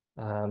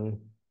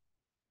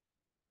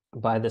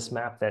by this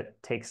map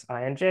that takes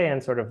I and j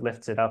and sort of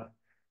lifts it up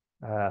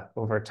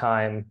over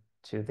time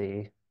to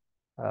the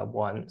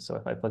 1. So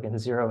if I plug in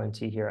 0 and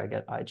t here, I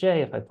get ij.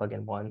 If I plug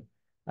in 1,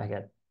 I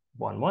get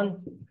 1,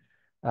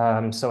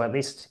 1. So at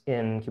least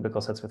in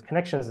cubical sets with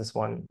connections, this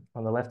one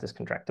on the left is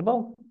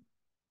contractible.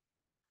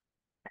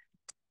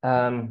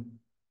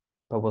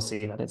 But we'll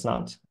see that it's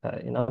not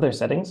in other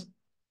settings.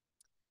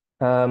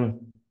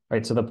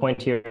 Right, so the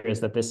point here is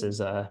that this is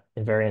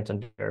invariant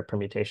under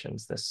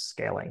permutations, this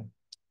scaling.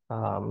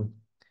 And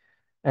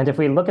if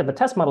we look at the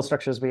test model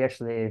structures, we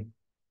actually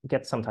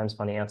get sometimes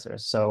funny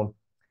answers. So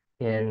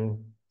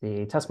in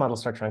the test model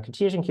structure on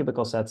Cartesian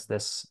cubical sets,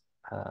 this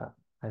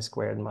I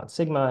squared mod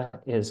sigma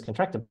is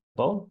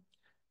contractible.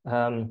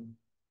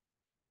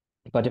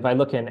 But if I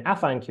look in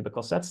affine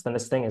cubical sets, then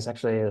this thing is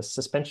actually a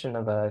suspension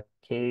of a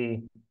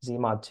k z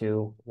mod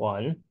 2,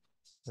 1.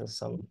 This is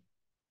some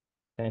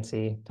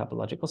fancy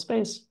topological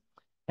space.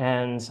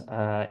 And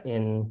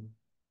in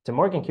De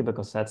Morgan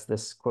cubical sets,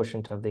 this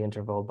quotient of the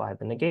interval by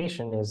the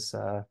negation is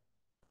the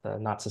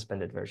not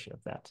suspended version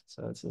of that.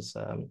 So this is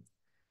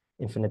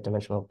infinite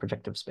dimensional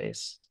projective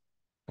space,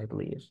 I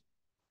believe.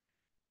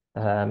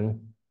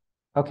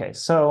 Okay,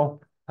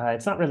 so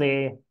it's not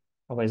really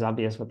always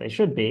obvious what they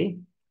should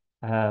be.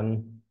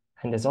 And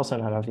it's also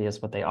not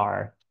obvious what they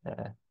are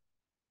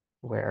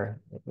where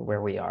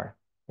we are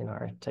in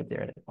our type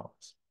theoretic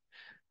models.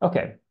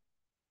 Okay,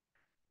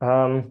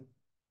 Um,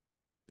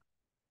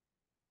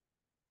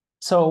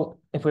 so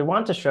if we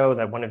want to show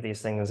that one of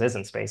these things is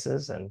in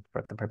spaces, and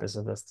for the purpose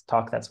of this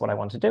talk, that's what I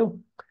want to do,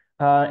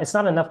 it's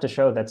not enough to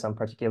show that some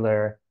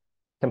particular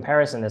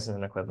comparison isn't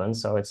an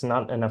equivalence. So it's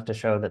not enough to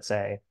show that,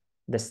 say,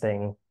 this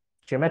thing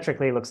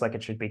geometrically looks like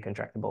it should be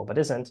contractible, but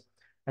isn't.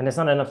 And it's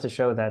not enough to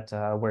show that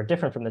we're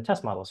different from the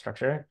test model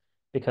structure,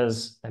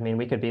 because, I mean,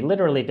 we could be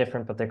literally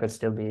different, but there could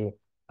still be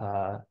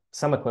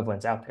some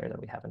equivalence out there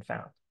that we haven't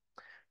found.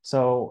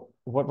 So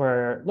what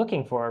we're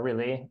looking for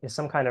really is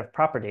some kind of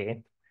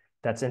property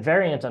that's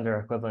invariant under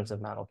equivalence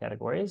of model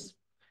categories,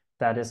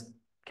 that is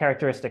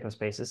characteristic of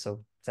spaces,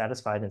 so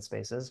satisfied in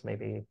spaces,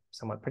 maybe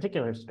somewhat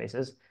particular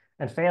spaces,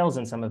 and fails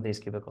in some of these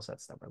cubical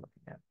sets that we're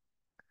looking at.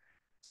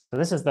 So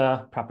this is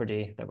the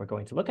property that we're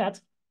going to look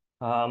at.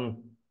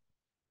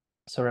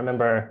 So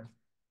remember,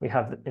 we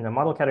have in a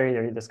model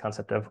category this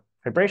concept of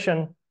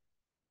fibration,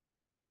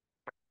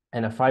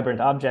 and a fibrant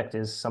object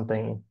is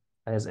something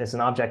is an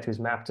object whose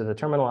map to the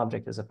terminal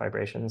object is a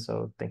fibration.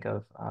 So think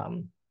of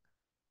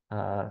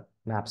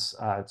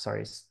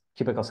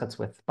cubical sets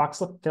with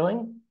box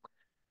filling.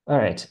 All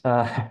right,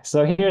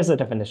 so here's the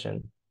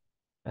definition.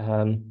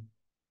 Well,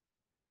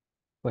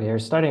 you're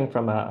starting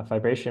from a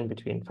fibration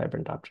between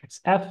fibrant objects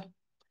F.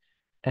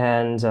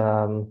 And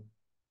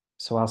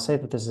so I'll say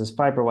that this is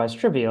fiber-wise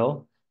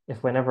trivial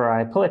if whenever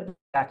I pull it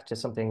back to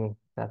something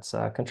that's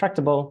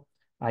contractible,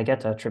 I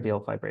get a trivial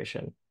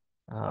fibration.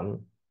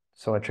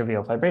 So a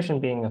trivial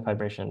fibration being a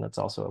fibration that's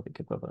also a weak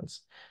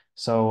equivalence.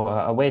 So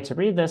a way to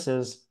read this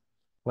is,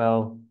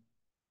 well,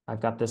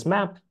 I've got this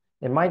map.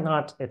 It might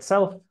not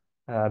itself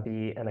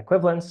be an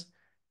equivalence,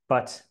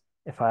 but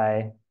if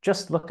I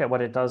just look at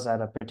what it does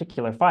at a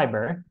particular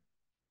fiber,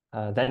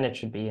 then it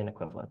should be an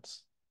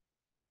equivalence.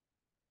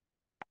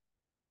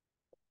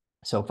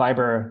 So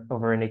fiber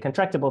over any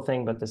contractible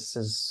thing, but this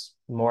is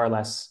more or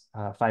less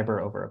fiber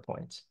over a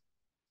point.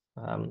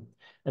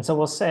 And so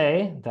we'll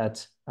say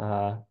that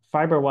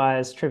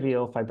fiber-wise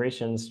trivial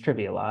fibrations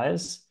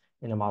trivialize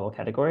in a model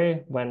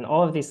category when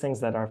all of these things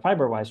that are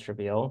fiber-wise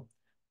trivial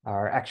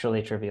are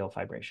actually trivial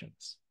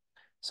fibrations.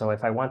 So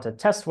if I want to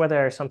test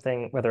whether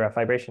a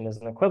fibration is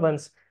an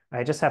equivalence,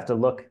 I just have to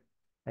look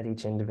at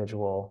each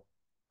individual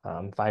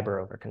fiber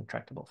over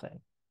contractible thing.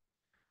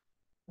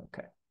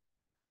 Okay.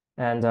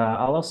 And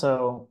I'll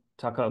also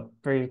talk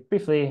very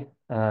briefly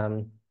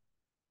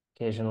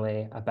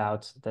occasionally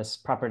about this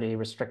property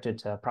restricted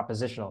to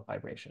propositional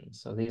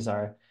fibrations. So these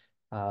are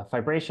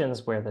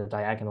fibrations where the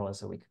diagonal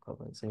is a weak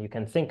equivalence. And you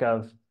can think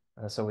of,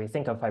 so we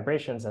think of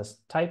fibrations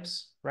as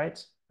types,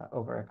 right,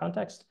 over a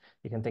context.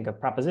 You can think of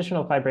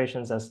propositional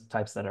fibrations as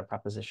types that are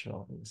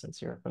propositional in the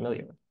sense you're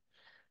familiar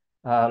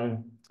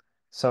with.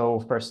 So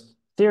first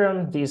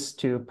theorem, these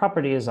two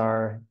properties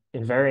are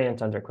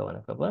invariant under Quillen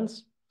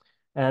equivalence.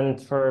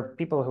 And for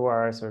people who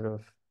are sort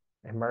of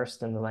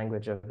immersed in the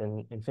language of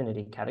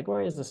infinity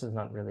categories, this is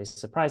not really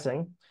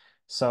surprising.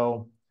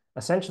 So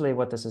essentially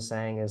what this is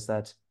saying is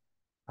that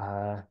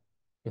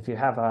if you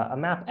have a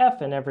map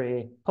F and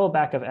every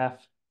pullback of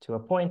F to a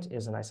point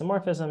is an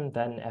isomorphism,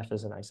 then F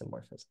is an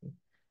isomorphism.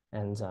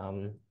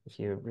 And if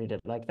you read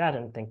it like that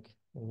and think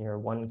in your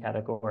one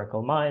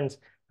categorical mind,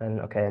 then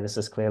okay, this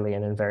is clearly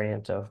an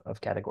invariant of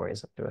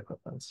categories of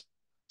equivalence.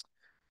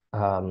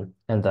 And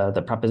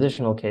the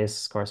propositional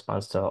case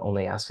corresponds to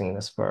only asking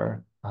this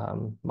for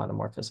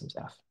monomorphisms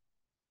F.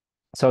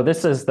 So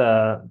this is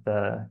the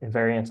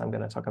invariant I'm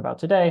going to talk about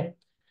today.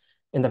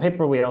 In the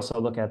paper, we also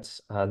look at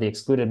the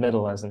excluded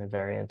middle as an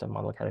invariant of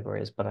model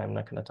categories, but I'm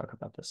not going to talk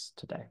about this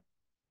today.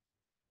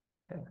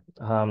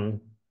 Okay.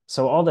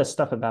 So all this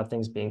stuff about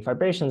things being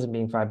fibrations and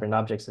being fibrant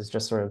objects is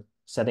just sort of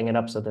setting it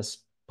up so this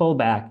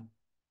pullback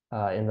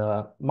in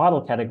the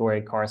model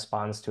category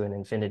corresponds to an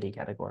infinity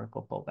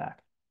categorical pullback.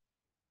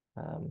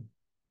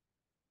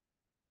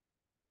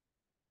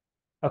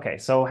 Okay,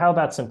 so how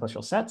about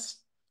simplicial sets?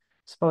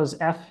 Suppose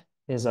F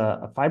is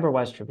a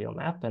fiber-wise trivial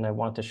map, and I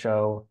want to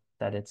show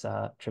that it's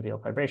a trivial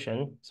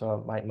fibration.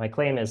 So my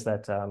claim is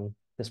that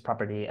this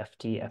property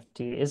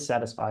FT is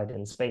satisfied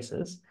in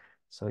spaces.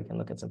 So we can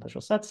look at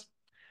simplicial sets.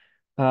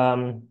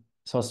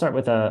 So I'll start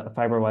with a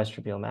fiber-wise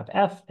trivial map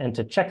F, and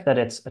to check that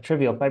it's a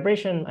trivial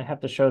fibration, I have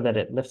to show that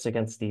it lifts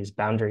against these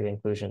boundary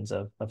inclusions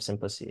of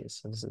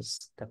simplices. So this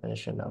is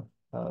definition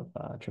of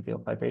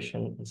trivial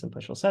fibration in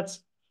simplicial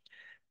sets.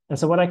 And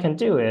so what I can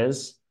do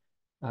is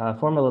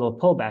form a little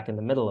pullback in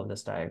the middle of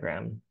this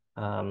diagram.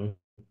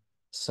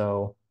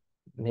 So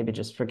maybe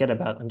just forget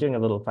about, I'm doing a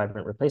little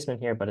fibrant replacement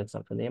here, but it's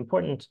not really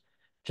important.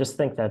 Just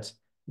think that,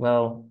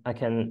 well, I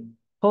can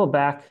pull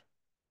back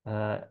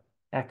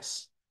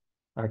X,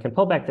 or I can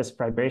pull back this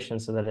fibration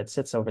so that it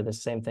sits over the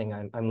same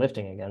thing I'm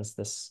lifting against,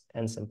 this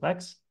n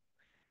simplex.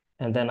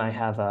 And then I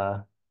have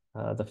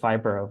the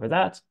fiber over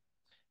that.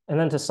 And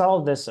then to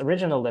solve this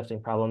original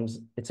lifting problems,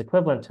 it's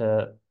equivalent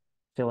to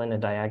fill in a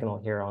diagonal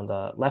here on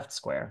the left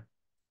square.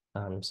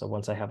 So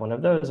once I have one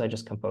of those, I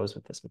just compose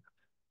with this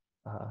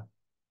map.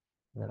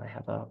 And then I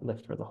have a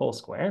lift for the whole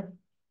square.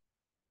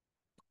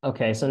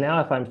 Okay, so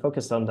now if I'm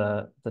focused on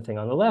the thing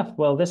on the left,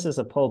 well, this is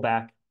a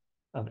pullback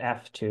of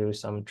F to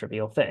some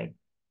trivial thing.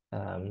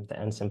 the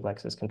n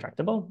simplex is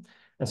contractible.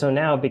 And so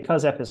now,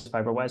 because f is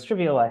fiber-wise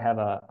trivial, I have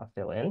a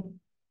fill-in.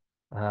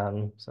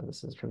 So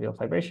this is trivial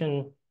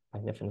fibration. By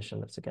definition,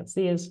 that's against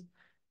these.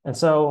 And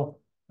so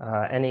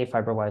any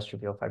fiber-wise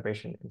trivial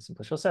fibration in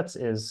simplicial sets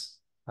is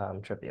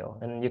trivial.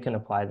 And you can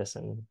apply this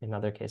in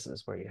other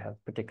cases where you have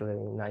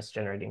particularly nice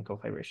generating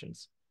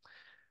cofibrations.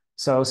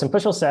 So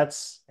simplicial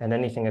sets and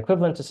anything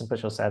equivalent to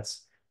simplicial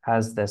sets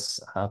has this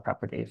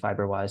property,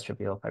 fiber-wise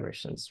trivial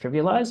fibrations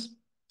trivialize.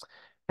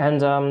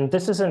 And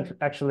this isn't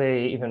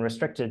actually even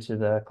restricted to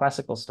the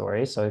classical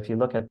story. So if you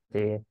look at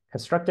the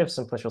constructive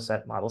simplicial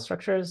set model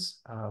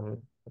structures of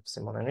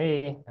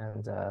Simon-Henry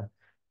and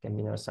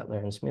Gambino, Settler,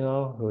 and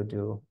Smilo, who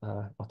do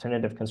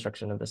alternative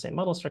construction of the same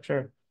model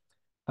structure,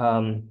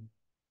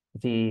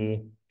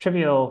 the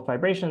trivial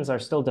fibrations are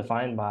still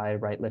defined by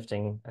right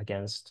lifting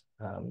against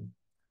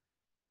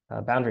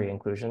boundary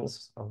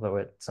inclusions,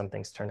 although some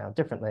things turn out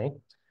differently.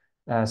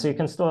 So you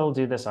can still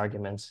do this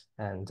argument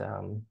and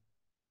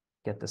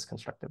get this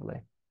constructively.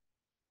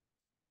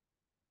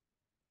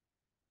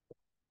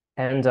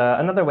 And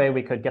another way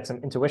we could get some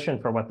intuition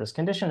for what this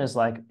condition is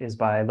like is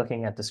by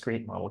looking at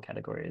discrete model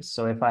categories.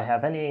 So if I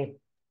have any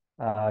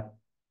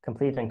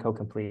complete and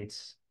co-complete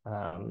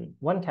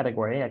one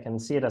category, I can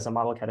see it as a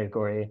model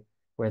category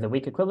where the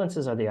weak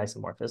equivalences are the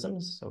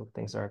isomorphisms. So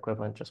things are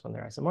equivalent just when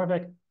they're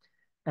isomorphic.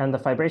 And the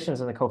fibrations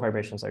and the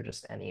cofibrations are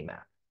just any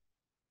map.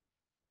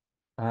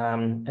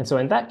 And so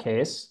in that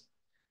case,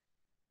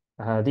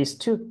 these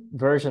two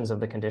versions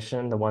of the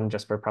condition, the one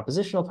just for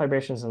propositional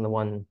fibrations and the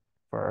one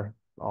for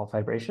all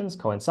fibrations,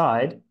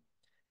 coincide.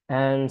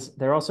 And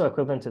they're also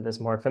equivalent to this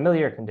more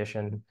familiar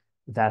condition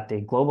that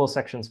the global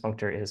sections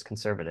functor is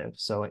conservative.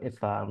 So if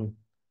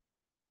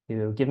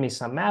you give me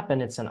some map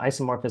and it's an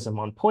isomorphism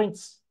on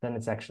points, then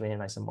it's actually an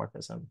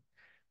isomorphism.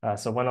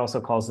 So one also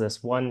calls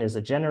this one is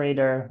a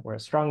generator or a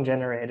strong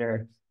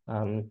generator.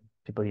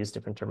 People use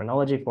different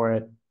terminology for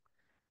it.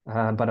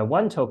 But a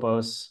one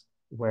topos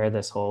where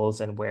this holds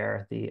and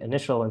where the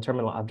initial and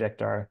terminal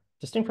object are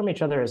distinct from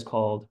each other is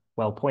called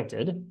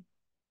well-pointed.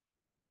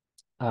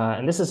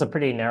 And this is a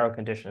pretty narrow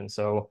condition.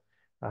 So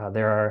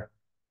there are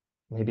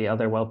maybe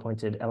other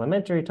well-pointed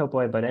elementary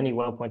topoi, but any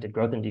well-pointed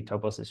Grothendieck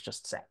topos is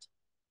just set.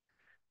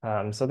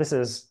 So this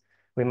is,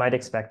 we might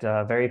expect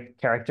very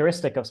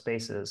characteristic of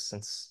spaces,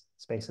 since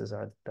spaces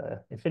are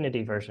the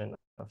infinity version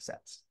of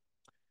sets.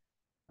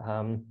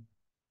 And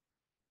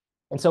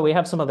so we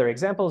have some other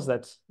examples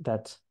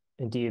that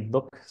indeed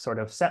look sort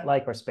of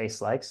set-like or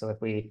space-like. So if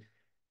we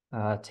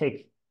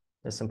take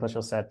the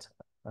simplicial set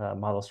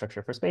model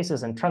structure for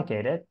spaces and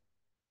truncate it,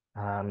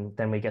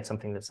 then we get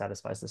something that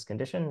satisfies this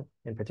condition.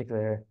 In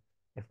particular,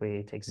 if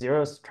we take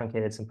zeros,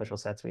 truncated simplicial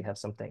sets, we have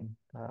something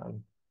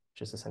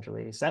which is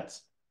essentially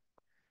sets,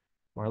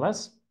 more or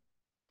less.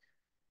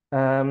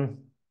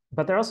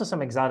 But there are also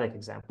some exotic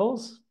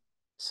examples.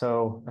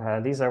 So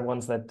these are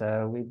ones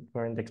that we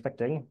weren't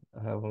expecting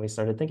when we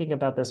started thinking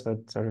about this,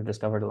 but sort of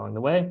discovered along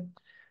the way.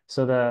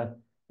 So the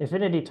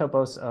infinity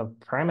topos of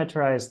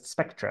parameterized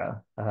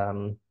spectra,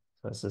 so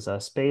this is a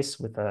space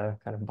with a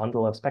kind of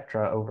bundle of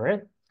spectra over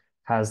it,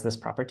 has this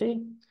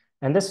property.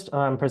 And this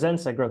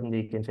presents a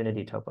Grothendieck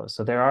infinity topos.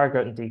 So there are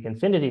Grothendieck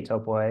infinity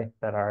topoi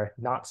that are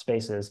not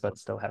spaces, but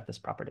still have this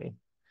property.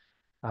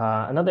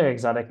 Another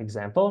exotic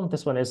example,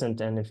 this one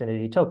isn't an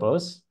infinity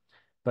topos,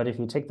 but if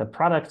you take the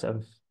product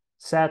of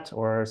set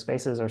or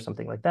spaces or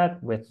something like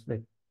that with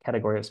the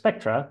category of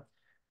spectra,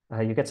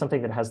 you get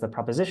something that has the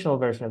propositional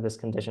version of this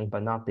condition,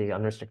 but not the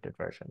unrestricted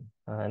version.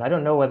 And I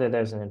don't know whether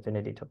there's an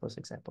infinity topos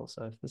example.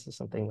 So if this is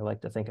something you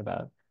like to think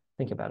about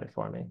it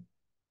for me.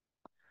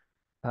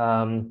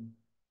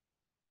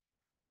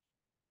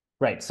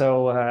 Right,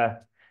 so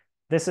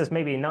this is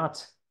maybe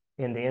not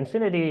in the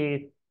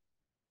infinity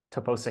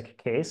toposic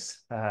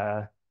case,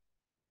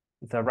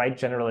 the right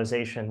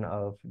generalization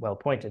of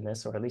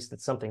well-pointedness, or at least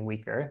it's something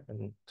weaker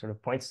and sort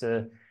of points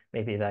to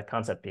maybe that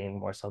concept being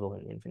more subtle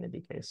in the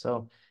infinity case.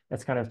 So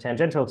that's kind of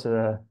tangential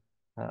to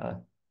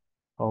the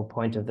whole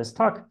point of this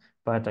talk,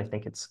 but I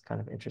think it's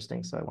kind of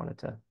interesting, so I wanted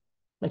to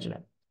mention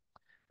it.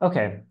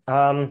 Okay,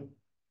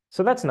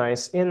 so that's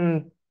nice.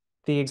 In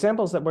the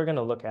examples that we're going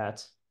to look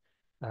at,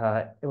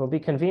 it will be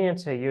convenient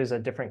to use a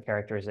different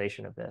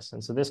characterization of this.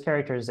 And so this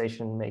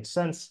characterization makes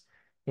sense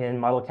in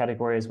model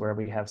categories where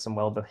we have some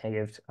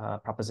well-behaved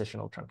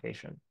propositional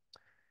truncation.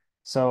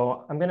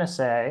 So I'm going to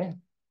say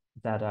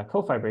that a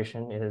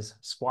cofibration is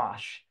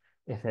squash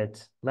if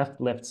it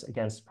left lifts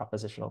against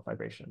propositional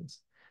fibrations.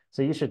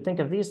 So you should think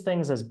of these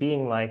things as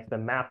being like the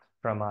map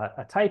from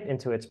a type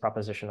into its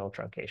propositional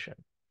truncation.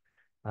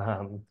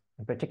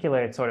 In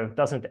particular, it sort of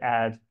doesn't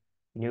add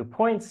new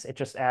points, it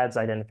just adds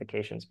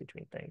identifications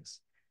between things.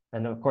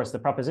 And of course, the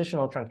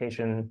propositional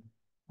truncation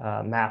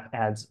map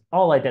adds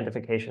all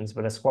identifications,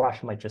 but a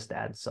squash might just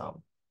add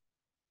some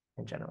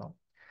in general.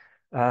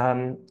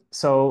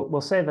 So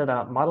we'll say that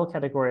a model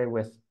category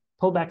with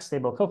pullback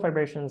stable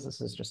cofibrations,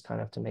 this is just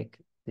kind of to make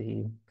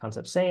the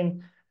concept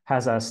sane,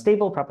 has a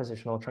stable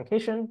propositional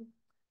truncation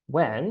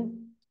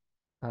when,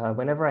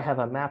 whenever I have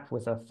a map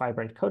with a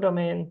fibrant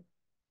codomain,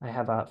 I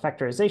have a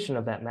factorization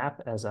of that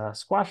map as a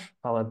squash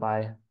followed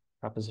by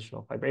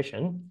propositional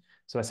fibration.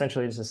 So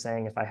essentially, this is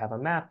saying if I have a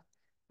map,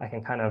 I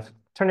can kind of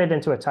turn it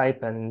into a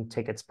type and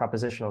take its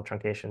propositional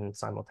truncation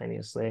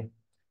simultaneously.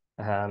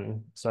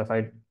 So if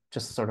I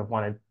just sort of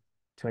wanted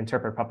to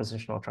interpret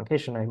propositional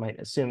truncation, I might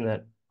assume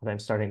that what I'm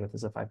starting with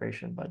is a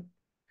fibration, but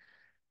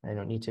I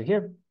don't need to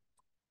here.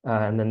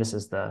 And then this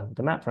is the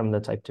map from the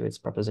type to its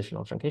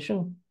propositional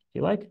truncation, if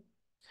you like.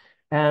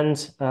 And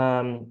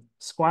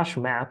squash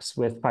maps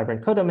with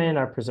fibrant codomain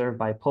are preserved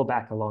by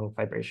pullback along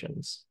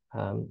fibrations.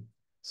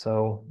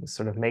 So it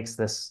sort of makes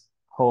this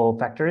whole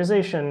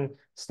factorization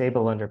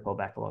stable under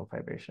pullback along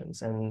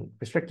fibrations. And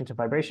restricting to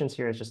fibrations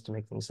here is just to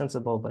make things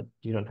sensible, but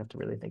you don't have to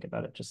really think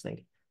about it. Just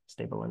think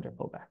stable under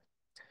pullback.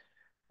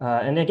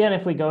 And again,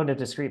 if we go to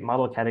discrete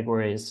model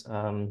categories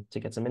to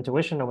get some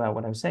intuition about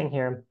what I'm saying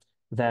here,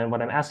 then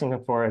what I'm asking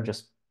for are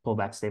just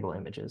pullback stable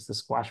images. The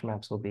squash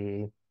maps will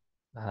be,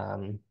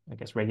 I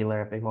guess,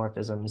 regular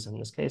epimorphisms in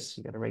this case.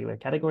 You get a regular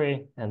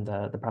category, and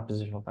the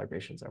propositional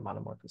fibrations are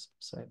monomorphisms.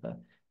 So I have a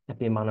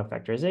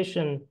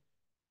epi-monofactorization,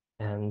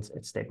 and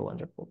it's stable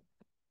under pullback.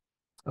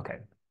 Okay.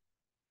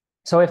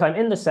 So if I'm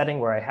in the setting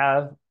where I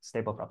have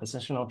stable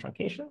propositional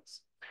truncations,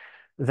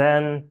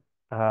 then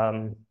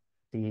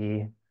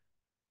the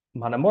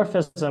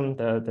monomorphism,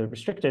 the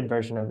restricted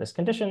version of this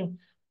condition,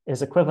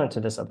 is equivalent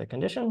to this other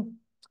condition,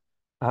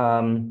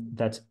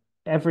 that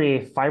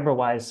every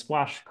fiber-wise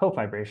squash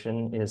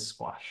cofibration is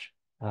squash.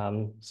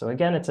 So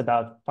again, it's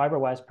about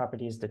fiber-wise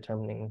properties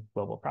determining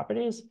global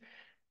properties.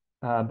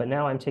 But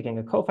now I'm taking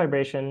a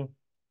cofibration,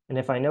 and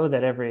if I know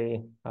that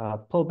every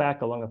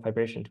pullback along a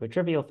fibration to a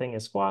trivial thing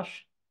is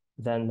squash,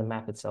 then the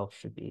map itself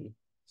should be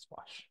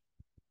squash.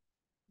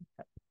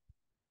 Okay.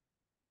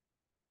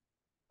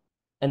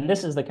 And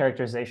this is the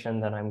characterization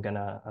that I'm going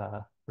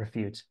to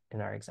refute in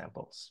our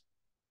examples.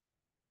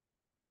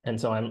 And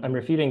so I'm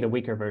refuting the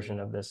weaker version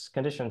of this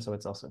condition, so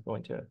it's also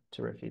going to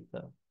refute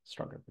the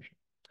stronger version.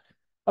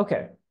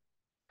 Okay,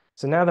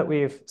 so now that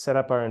we've set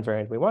up our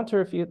invariant we want to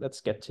refute, let's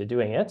get to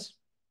doing it.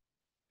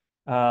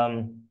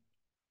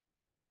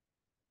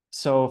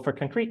 So for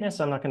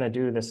concreteness, I'm not going to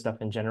do this stuff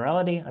in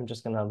generality. I'm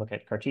just going to look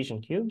at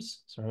Cartesian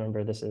cubes. So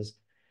remember, this is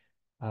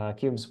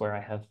cubes where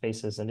I have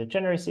faces and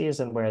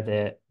degeneracies and where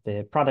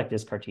the product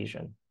is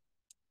Cartesian.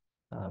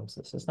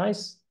 So this is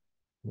nice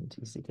and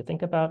easy to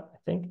think about, I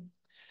think.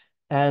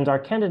 And our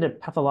candidate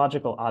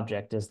pathological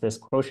object is this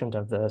quotient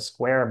of the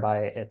square by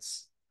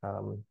its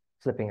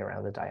flipping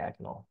around the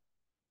diagonal.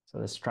 So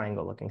this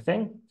triangle looking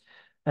thing.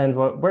 And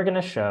what we're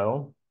going to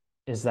show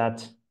is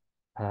that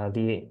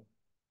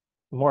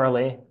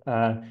morally,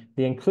 the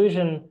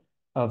inclusion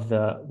of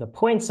the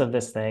points of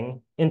this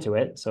thing into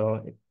it.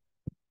 So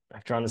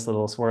I've drawn this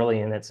little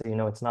swirly in it, so you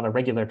know it's not a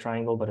regular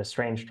triangle, but a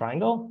strange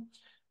triangle,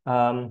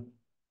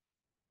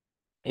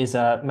 is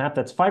a map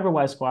that's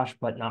fiber-wise squash,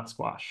 but not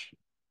squash.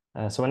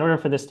 So in order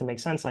for this to make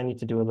sense, I need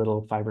to do a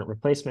little fibrant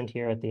replacement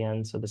here at the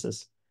end. So this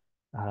is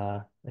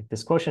like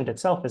this quotient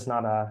itself is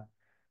not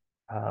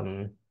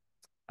an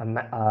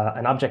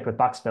object with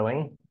box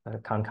filling, a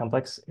Kan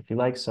complex, if you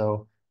like.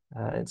 So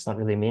it's not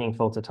really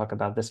meaningful to talk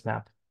about this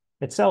map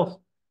itself.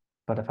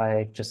 But if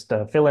I just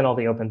fill in all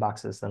the open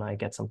boxes, then I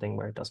get something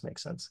where it does make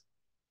sense.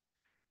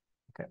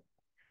 Okay.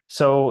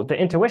 So the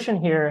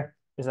intuition here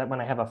is that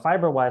when I have a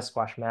fiber-wise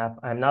squash map,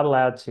 I'm not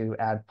allowed to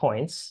add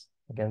points.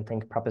 Again,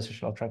 think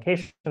propositional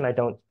truncation. I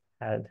don't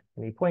add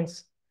any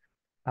points.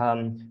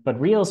 But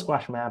real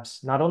squash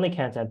maps not only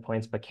can't add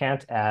points, but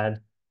can't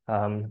add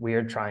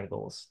weird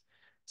triangles.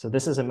 So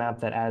this is a map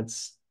that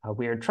adds a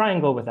weird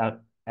triangle without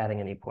adding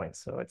any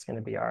points. So it's going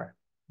to be our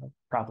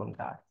problem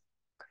guy.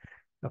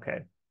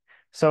 Okay.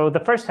 So the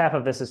first half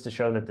of this is to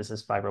show that this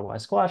is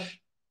fiber-wise squash.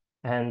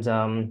 And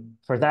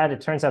for that, it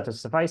turns out to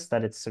suffice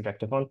that it's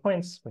surjective on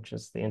points, which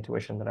is the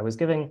intuition that I was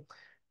giving.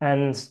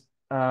 And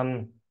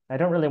I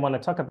don't really want to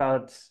talk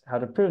about how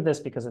to prove this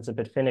because it's a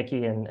bit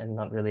finicky and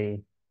not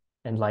really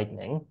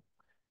enlightening.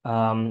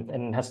 And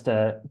it has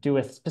to do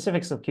with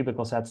specifics of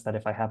cubical sets that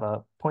if I have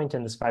a point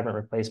in this fibrant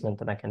replacement,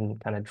 then I can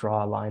kind of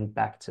draw a line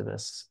back to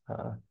this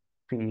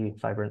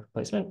pre-fibrant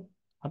replacement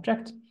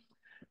object.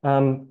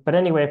 But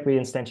anyway, if we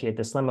instantiate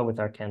this lemma with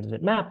our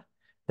candidate map,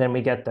 then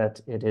we get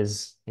that it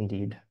is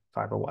indeed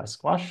fiber-wise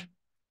squash.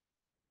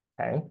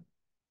 Okay.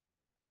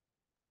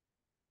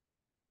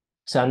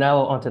 So now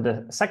onto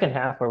the second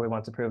half where we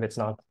want to prove it's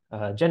not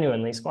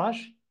genuinely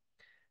squash.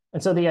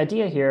 And so the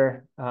idea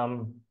here,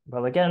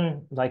 well,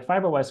 again, like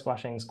fiber-wise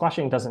squashing,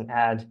 squashing doesn't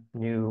add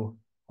new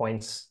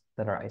points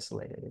that are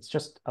isolated. It's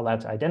just allowed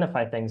to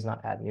identify things,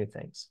 not add new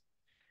things.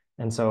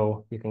 And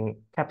so you can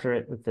capture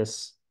it with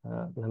this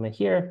lemma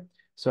here.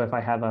 So if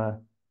I have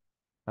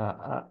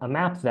a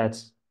map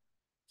that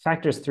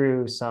factors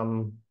through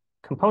some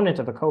component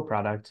of a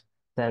coproduct,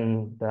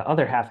 then the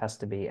other half has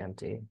to be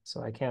empty.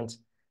 So I can't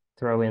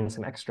throw in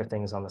some extra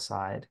things on the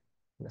side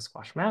in the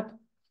squash map.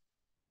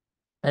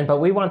 But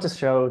we want to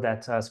show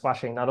that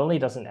squashing not only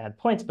doesn't add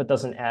points, but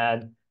doesn't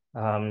add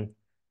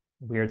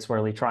weird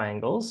swirly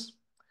triangles.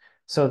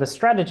 So the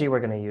strategy we're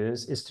going to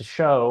use is to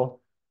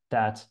show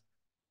that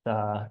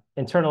the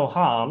internal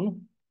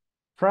Hom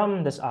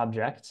from this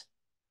object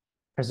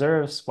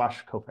preserves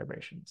squash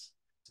cofibrations.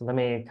 So let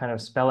me kind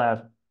of spell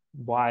out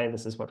why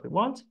this is what we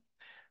want.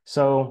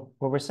 So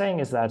what we're saying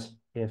is that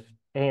if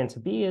A into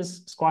B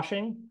is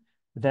squashing,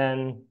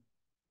 then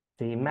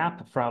the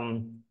map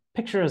from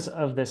pictures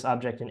of this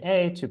object in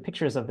A to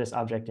pictures of this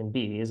object in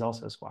B is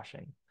also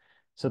squashing.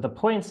 So the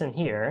points in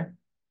here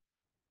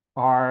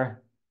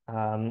are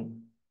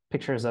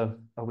pictures of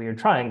a weird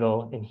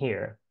triangle in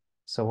here.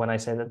 So when I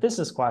say that this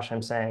is squash,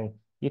 I'm saying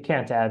you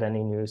can't add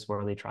any new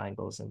swirly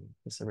triangles in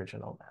this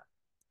original map.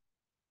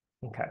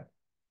 Okay.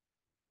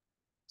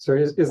 So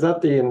is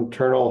that the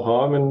internal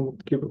Hom in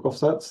cubical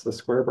sets, the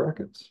square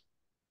brackets?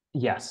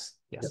 Yes,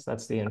 Yep.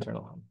 that's the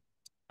internal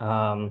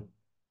Hom.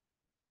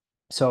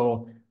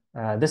 So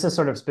this is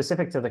sort of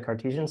specific to the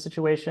Cartesian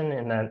situation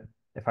in that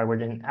if I were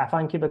in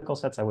affine cubical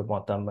sets, I would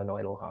want the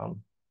monoidal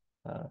Hom,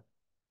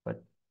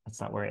 but let's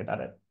not worry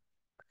about it.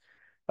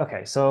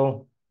 Okay,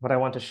 so what I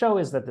want to show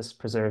is that this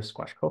preserves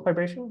squash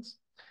cofibrations.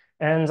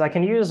 And I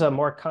can use a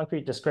more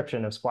concrete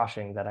description of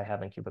squashing that I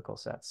have in cubical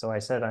sets. So I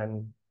said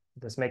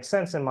this makes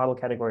sense in model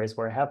categories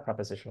where I have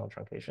propositional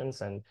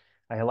truncations. And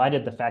I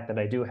highlighted the fact that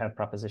I do have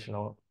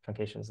propositional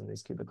truncations in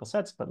these cubical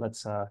sets, but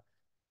let's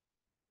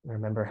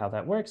remember how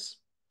that works.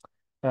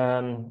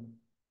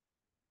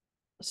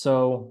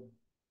 So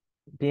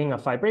being a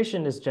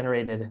fibration is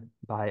generated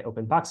by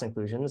open box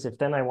inclusions. If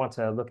then I want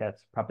to look at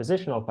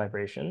propositional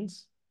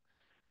fibrations,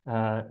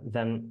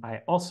 then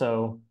I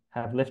also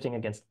have lifting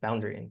against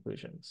boundary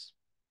inclusions.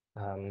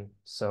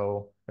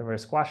 So remember,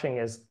 squashing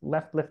is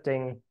left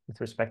lifting with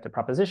respect to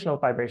propositional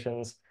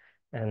fibrations,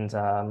 and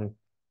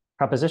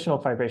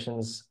propositional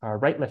fibrations are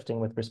right lifting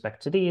with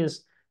respect to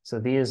these. So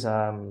these,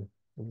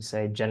 we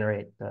say,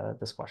 generate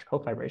the squash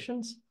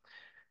cofibrations.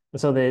 And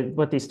so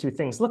what these two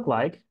things look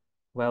like,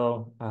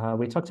 well,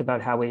 we talked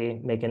about how we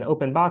make an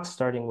open box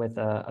starting with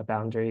a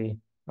boundary,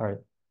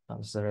 or not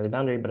necessarily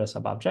boundary, but a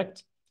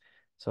subobject.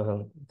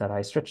 So that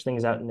I stretch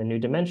things out in a new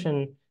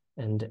dimension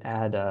and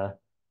add a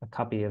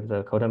copy of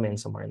the codomain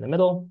somewhere in the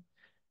middle.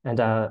 And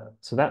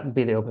so that would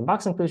be the open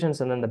box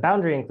inclusions. And then the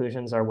boundary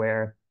inclusions are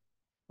where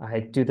I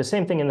do the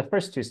same thing in the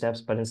first two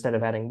steps, but instead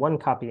of adding one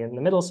copy in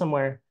the middle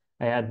somewhere,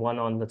 I add one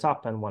on the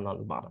top and one on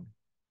the bottom.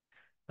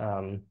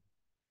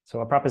 So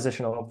a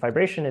propositional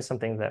fibration is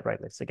something that right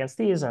lifts against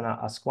these, and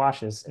a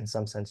squash is in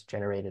some sense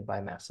generated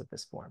by mass of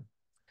this form.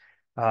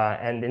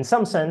 And in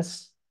some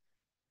sense,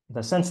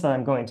 the sense that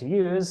I'm going to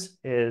use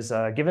is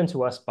given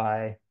to us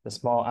by the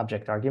small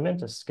object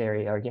argument, a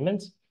scary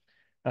argument.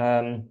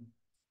 And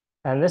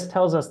this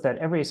tells us that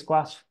every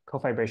squash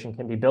cofibration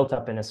can be built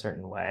up in a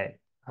certain way.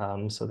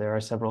 So there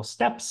are several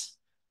steps,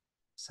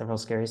 several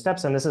scary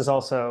steps. And this is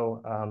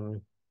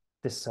also,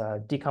 this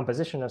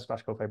decomposition of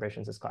squash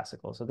cofibrations is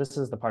classical. So this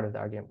is the part of the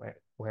argument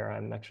where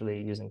I'm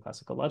actually using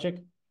classical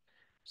logic,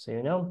 so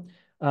you know.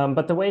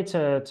 But the way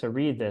to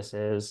read this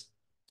is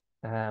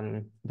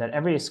that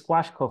every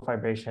squash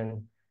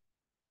cofibration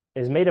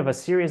is made of a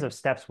series of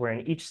steps where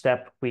in each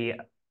step we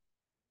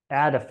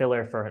add a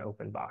filler for an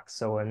open box.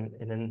 So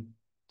in a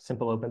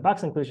simple open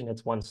box inclusion,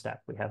 it's one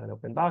step. We have an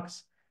open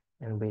box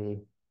and we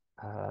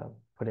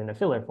put in a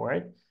filler for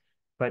it.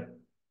 But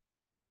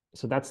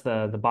so that's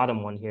the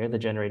bottom one here, the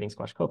generating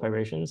squash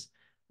cofibrations.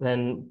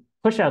 Then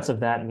pushouts of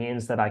that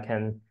means that I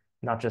can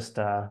not just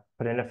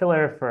put in a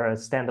filler for a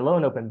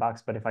standalone open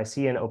box, but if I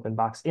see an open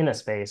box in a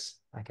space,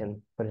 I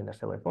can put in a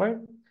filler for it.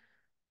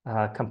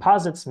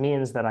 Composites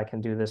means that I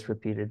can do this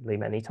repeatedly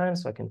many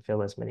times, so I can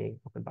fill as many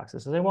open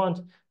boxes as I want,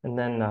 and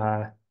then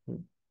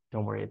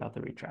don't worry about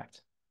the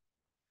retract.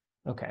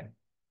 Okay,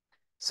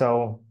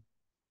 so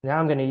now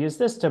I'm going to use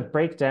this to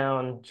break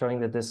down, showing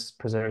that this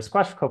preserves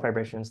squash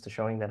cofibrations to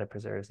showing that it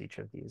preserves each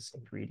of these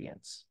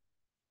ingredients.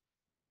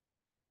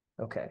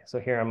 Okay, so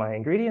here are my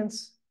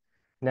ingredients.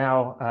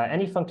 Now,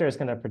 any functor is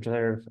going to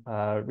preserve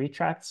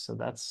retracts, so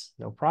that's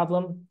no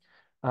problem.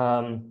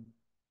 For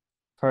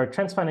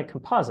transfinite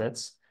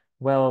composites,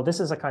 well, this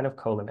is a kind of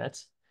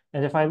colimit.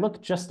 And if I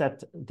look just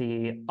at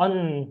the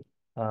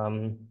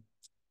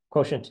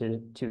quotient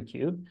to 2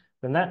 cubed,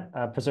 then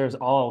that preserves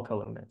all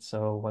colimits.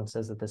 So one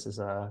says that this is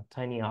a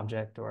tiny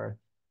object or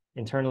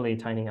internally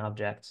tiny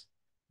object,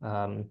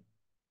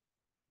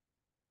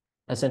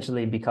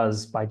 essentially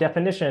because by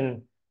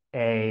definition,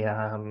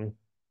 a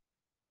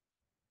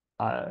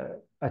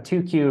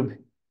 2 cube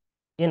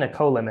in a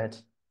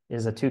colimit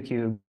is a 2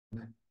 cube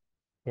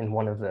in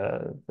one of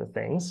the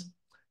things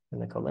in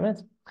the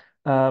colimit.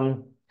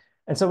 And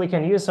so we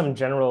can use some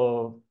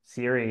general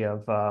theory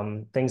of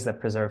things that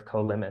preserve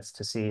colimits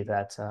to see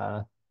that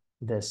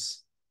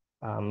this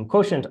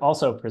quotient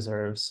also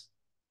preserves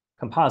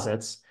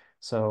composites.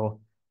 So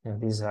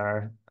these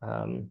are,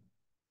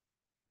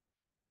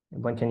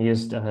 one can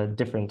use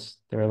different,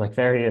 there are like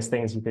various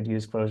things you could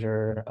use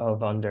closure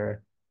of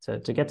under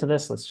to get to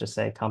this. Let's just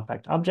say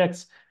compact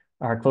objects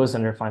are closed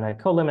under finite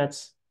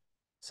colimits.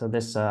 So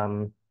this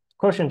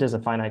quotient is a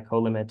finite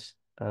colimit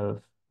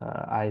of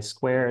I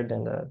squared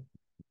and a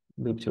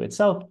loop to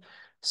itself.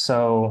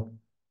 So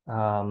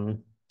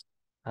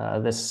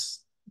this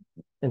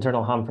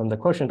internal hom from the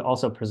quotient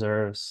also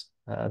preserves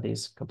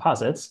these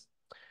composites.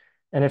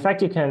 And in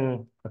fact, you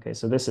can, okay,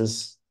 so this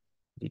is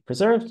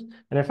preserved.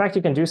 And in fact,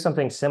 you can do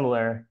something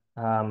similar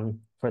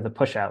for the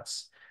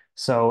pushouts.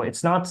 So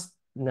it's not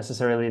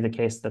necessarily the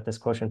case that this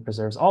quotient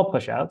preserves all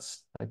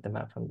pushouts, like the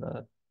map from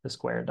the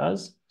square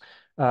does.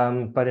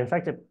 But in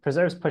fact, it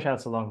preserves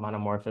pushouts along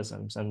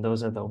monomorphisms, and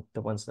those are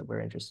the ones that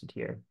we're interested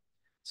here.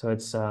 So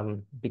it's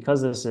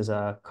because this is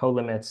a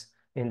colimit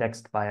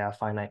indexed by a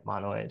finite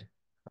monoid.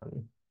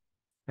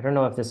 I don't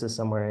know if this is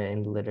somewhere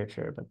in the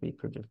literature, but we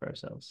proved it for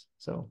ourselves.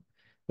 So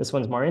this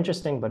one's more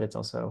interesting, but it's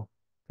also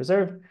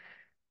preserved.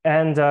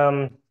 And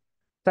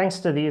thanks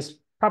to these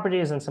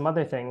properties and some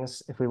other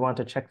things, if we want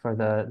to check for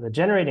the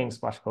generating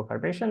squash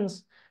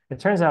cofibrations, it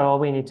turns out all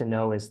we need to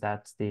know is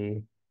that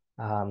the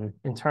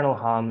internal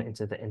hom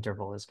into the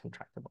interval is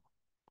contractible.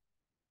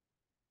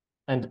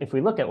 And if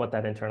we look at what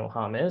that internal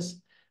hom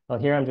is, well,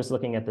 here I'm just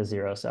looking at the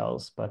zero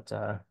cells, but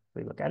if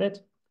we look at it,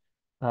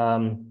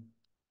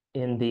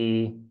 in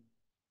the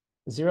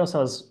zero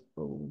cells,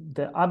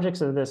 the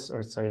objects of this,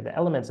 or sorry, the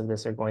elements of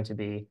this are going to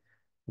be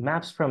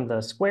maps from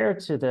the square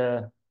to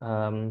the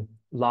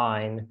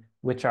line,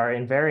 which are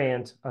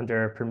invariant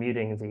under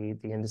permuting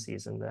the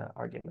indices in the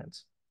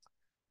argument.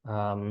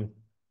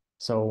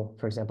 So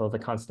for example, the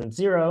constant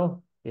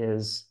 0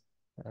 is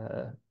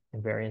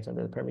invariant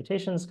under the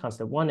permutations,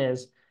 constant 1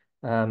 is.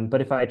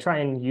 But if I try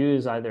and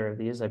use either of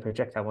these, I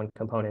project that one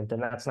component, then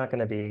that's not going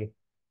to be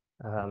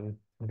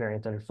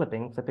invariant under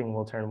flipping. Flipping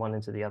will turn one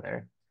into the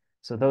other.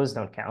 So those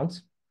don't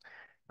count.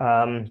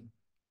 And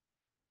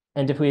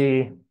if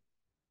we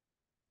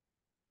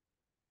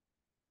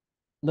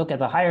look at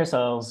the higher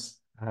cells,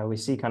 we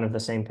see kind of the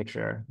same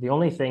picture. The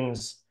only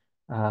things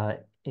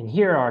in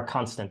here are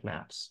constant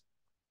maps.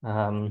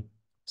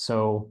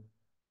 So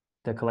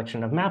the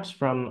collection of maps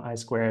from I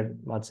squared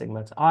mod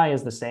sigma to I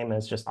is the same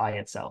as just I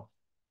itself.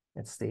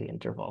 It's the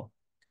interval,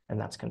 and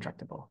that's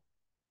contractible.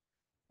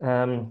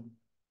 And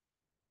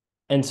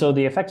so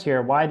the effect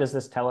here, why does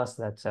this tell us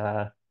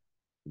that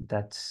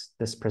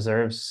this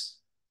preserves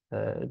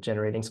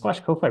generating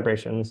squash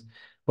cofibrations?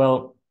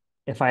 Well,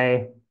 if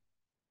I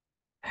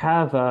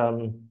have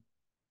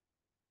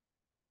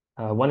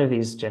one of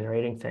these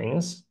generating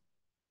things,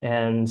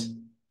 and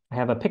I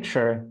have a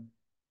picture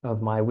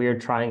of my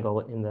weird triangle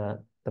in the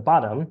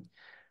bottom,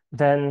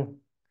 then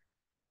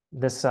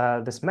this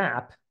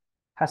map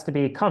has to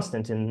be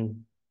constant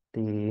in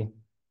the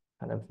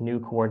kind of new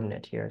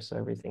coordinate here. So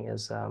everything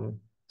is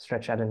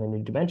stretched out in a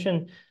new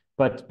dimension.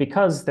 But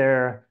because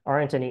there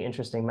aren't any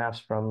interesting maps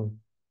from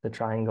the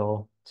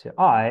triangle to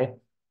I,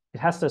 it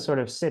has to sort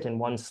of sit in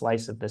one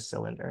slice of this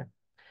cylinder.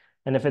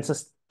 And if it's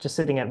just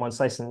sitting at one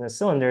slice in this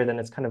cylinder, then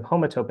it's kind of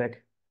homotopic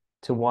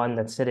to one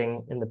that's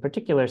sitting in the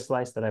particular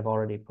slice that I've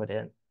already put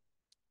in.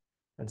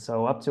 And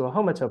so up to a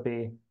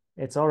homotopy,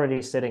 it's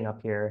already sitting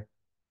up here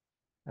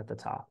at the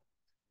top.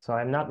 So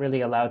I'm not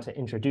really allowed to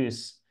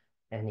introduce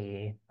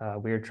any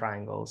weird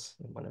triangles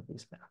in one of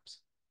these maps.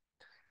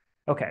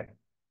 Okay.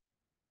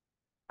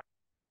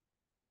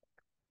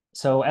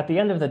 So at the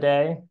end of the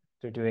day,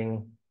 after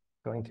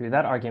going through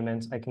that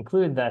argument, I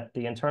conclude that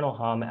the internal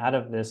hom out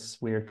of this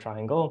weird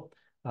triangle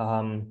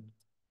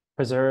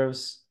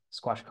preserves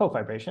squash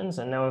cofibrations.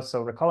 And now,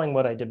 so recalling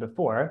what I did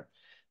before,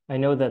 I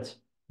know that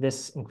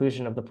this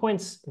inclusion of the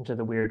points into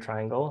the weird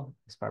triangle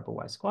is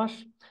fibroy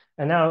squash.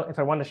 And now if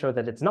I want to show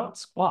that it's not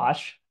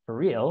squash for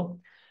real,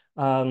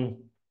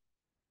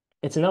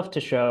 it's enough to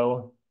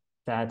show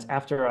that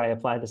after I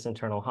apply this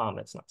internal hom,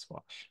 it's not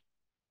squash.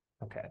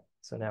 Okay,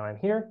 so now I'm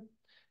here.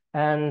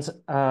 And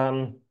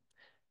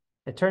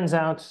it turns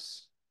out,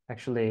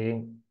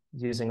 actually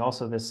using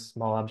also this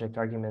small object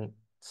argument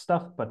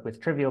stuff, but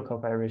with trivial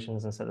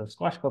cofibrations instead of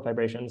squash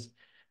cofibrations,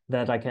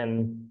 that I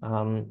can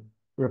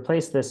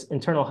replace this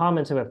internal hom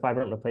into a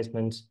fibrant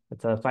replacement.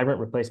 It's a fibrant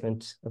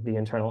replacement of the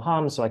internal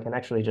hom, so I can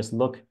actually just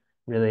look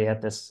really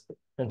at this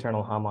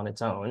internal hom on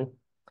its own.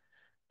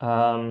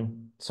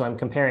 So I'm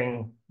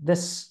comparing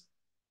this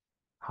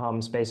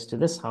hom space to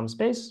this hom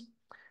space.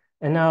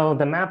 And now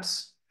the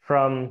maps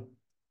from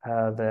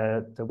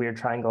the weird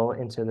triangle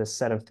into this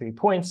set of 3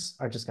 points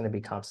are just going to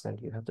be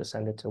constant. You have to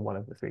send it to one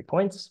of the 3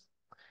 points.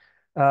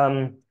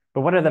 But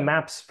what are the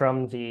maps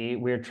from the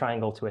weird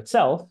triangle to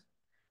itself?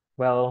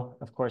 Well,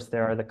 of course,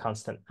 there are the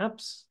constant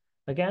maps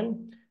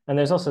again, and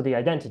there's also the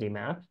identity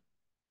map,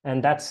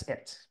 and that's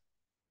it.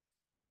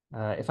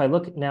 If I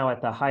look now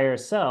at the higher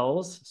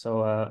cells,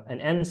 so an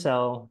n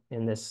cell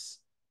in this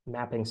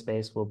mapping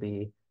space will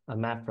be a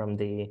map from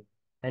the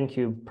n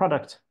cube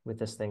product with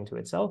this thing to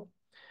itself,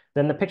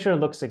 then the picture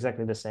looks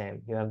exactly the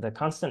same. You have the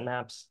constant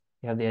maps,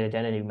 you have the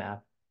identity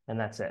map, and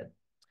that's it.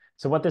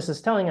 So what this is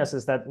telling us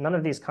is that none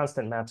of these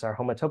constant maps are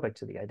homotopic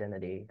to the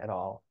identity at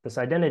all. This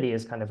identity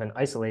is kind of an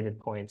isolated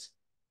point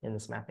in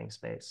this mapping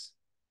space.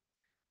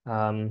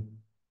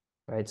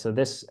 Right, so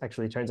this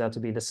actually turns out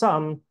to be the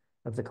sum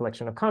of the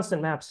collection of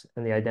constant maps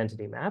and the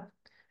identity map.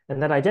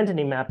 And that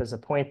identity map is a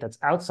point that's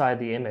outside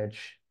the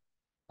image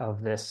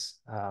of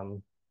this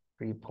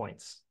 3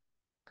 points.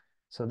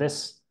 So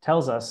this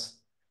tells us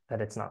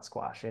that it's not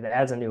squash. It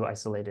adds a new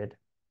isolated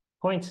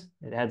point.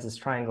 It adds this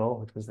triangle,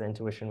 which was the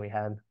intuition we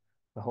had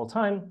the whole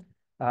time.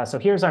 So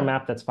here's our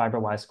map that's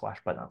fiber-wise squash,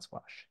 but not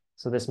squash.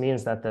 So this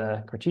means that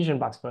the Cartesian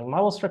box-filling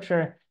model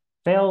structure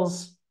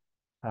fails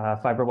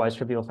fiber-wise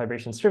trivial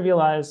fibrations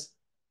trivialize,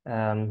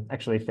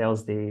 actually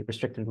fails the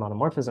restricted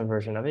monomorphism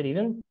version of it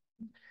even,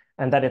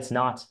 and that it's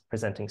not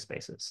presenting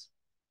spaces.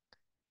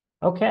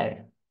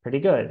 Okay, pretty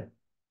good.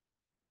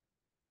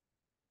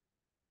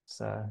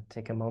 So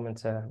take a moment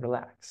to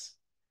relax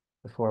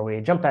before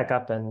we jump back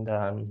up and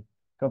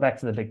go back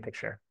to the big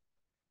picture.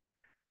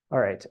 All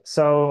right,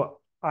 so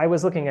I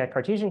was looking at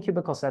Cartesian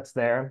cubical sets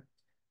there,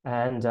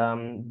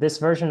 and this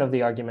version of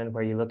the argument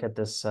where you look at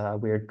this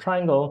weird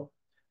triangle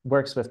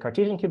works with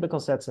Cartesian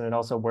cubical sets, and it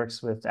also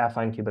works with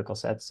affine cubical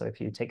sets. So if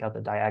you take out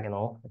the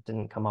diagonal, it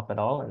didn't come up at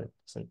all, and it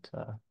doesn't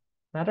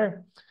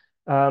matter.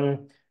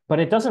 But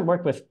it doesn't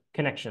work with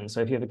connections.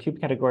 So if you have a cube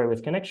category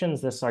with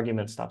connections, this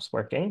argument stops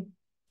working.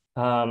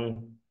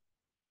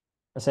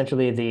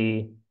 Essentially,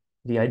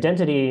 the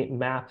identity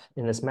map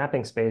in this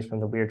mapping space from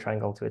the weird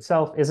triangle to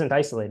itself isn't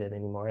isolated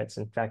anymore. It's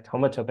in fact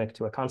homotopic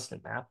to a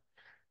constant map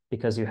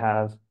because you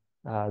have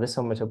this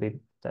homotopy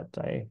that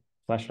I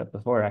flashed up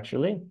before,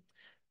 actually.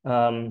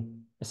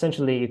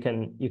 Essentially, you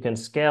can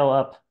scale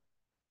up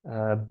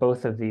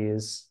both of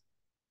these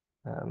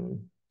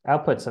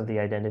outputs of the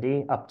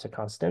identity up to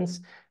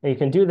constants. And you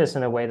can do this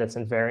in a way that's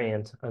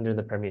invariant under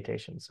the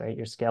permutations, right?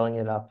 You're scaling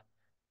it up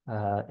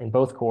in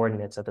both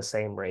coordinates at the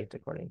same rate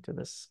according to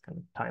this kind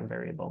of time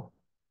variable,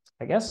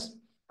 I guess.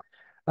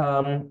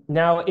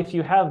 Now, if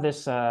you have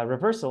this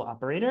reversal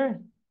operator,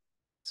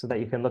 so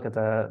that you can look at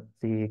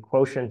the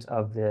quotient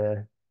of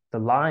the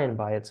line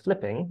by its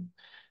flipping,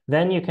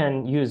 then you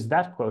can use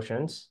that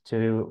quotient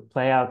to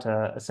play out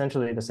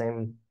essentially the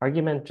same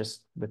argument,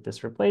 just with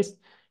this replaced,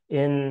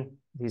 in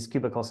these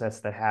cubical sets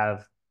that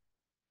have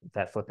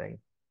that flipping.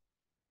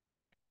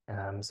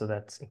 So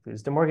that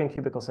includes De Morgan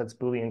cubical sets,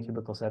 Boolean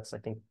cubical sets. I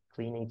think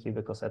cleaning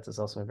cubical sets is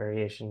also a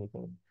variation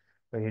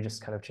where you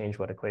just kind of change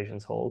what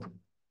equations hold,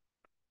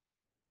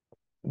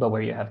 but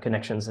where you have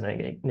connections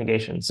and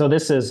negation. So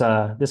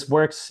this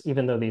works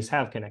even though these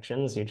have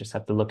connections. You just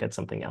have to look at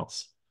something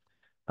else.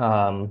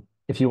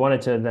 If you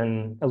wanted to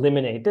then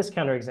eliminate this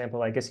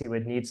counterexample, I guess you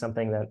would need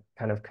something that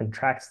kind of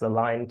contracts the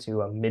line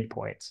to a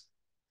midpoint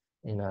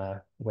in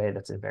a way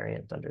that's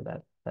invariant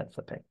under that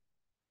flipping.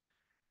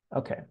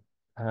 Okay.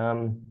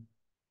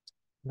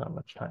 Not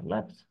much time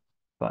left,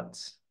 but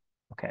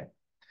okay.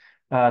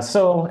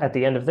 So at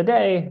the end of the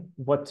day,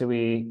 what do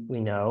we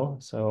know?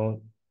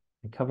 So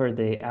we covered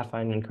the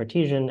affine and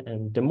Cartesian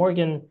and De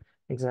Morgan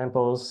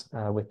examples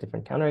with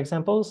different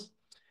counterexamples.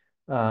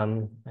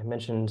 I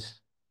mentioned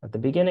at the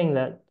beginning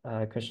that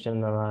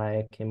Christian and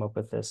I came up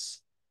with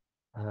this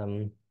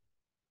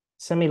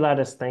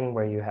semi-lattice thing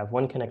where you have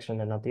one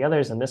connection and not the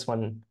others, and this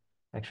one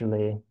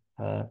actually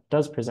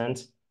does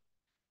present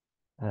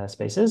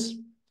spaces.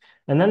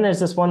 And then there's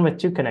this one with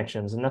two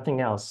connections and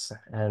nothing else,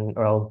 and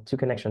well, two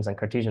connections and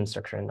Cartesian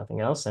structure and nothing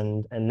else,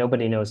 and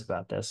nobody knows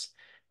about this.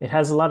 It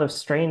has a lot of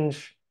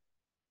strange.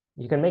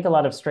 You can make a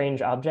lot of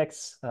strange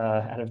objects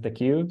out of the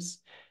cubes,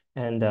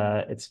 and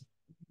it's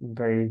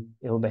very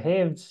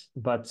ill-behaved,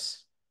 but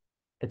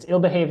it's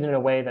ill-behaved in a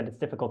way that it's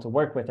difficult to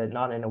work with it,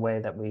 not in a way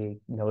that we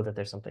know that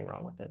there's something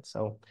wrong with it.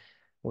 So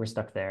we're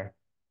stuck there.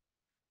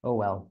 Oh,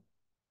 well.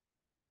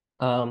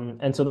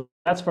 And so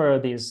that's for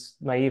these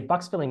naive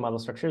box-filling model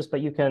structures,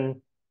 but you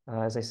can,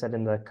 as I said,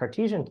 in the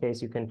Cartesian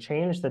case, you can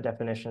change the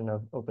definition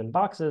of open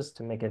boxes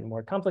to make it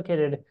more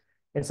complicated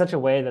in such a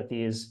way that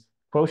these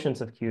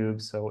quotients of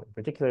cubes, so in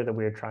particular the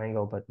weird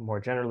triangle, but more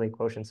generally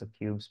quotients of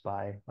cubes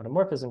by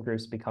automorphism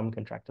groups become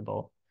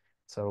contractible.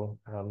 So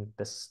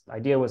this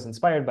idea was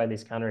inspired by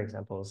these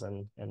counterexamples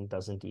and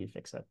does indeed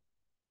fix it.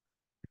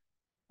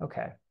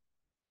 Okay,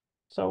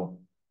 so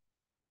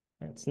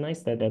it's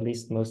nice that at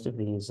least most of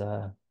these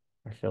are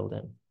filled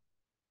in.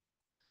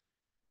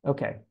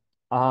 Okay,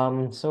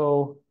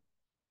 so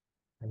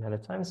I'm out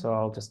of time, so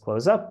I'll just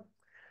close up.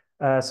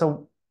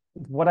 So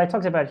what I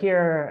talked about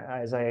here,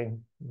 as I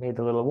made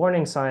the little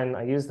warning sign,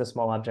 I used the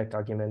small object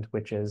argument,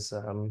 which is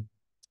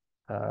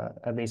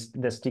at least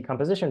this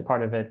decomposition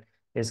part of it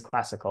is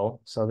classical.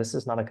 So this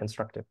is not a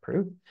constructive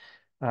proof.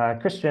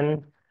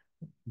 Christian,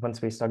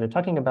 once we started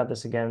talking about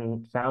this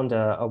again, found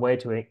a way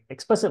to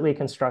explicitly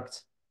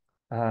construct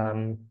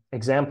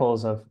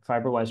examples of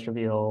fiber-wise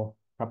trivial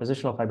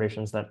propositional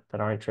fibrations that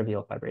aren't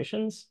trivial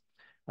fibrations.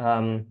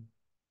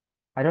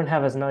 I don't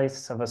have as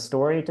nice of a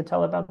story to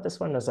tell about this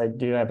one as I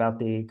do about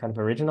the kind of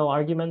original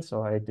argument,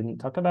 so I didn't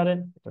talk about it.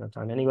 I don't have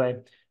time anyway.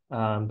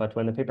 But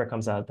when the paper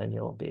comes out, then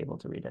you'll be able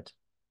to read it.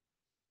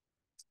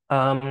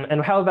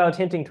 And how about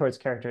hinting towards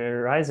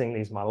characterizing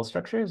these model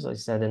structures? I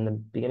said in the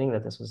beginning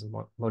that this was a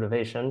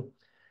motivation.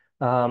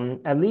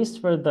 At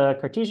least for the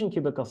Cartesian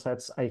cubical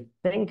sets, I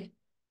think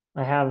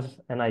I have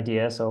an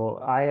idea. So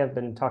I have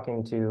been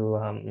talking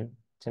to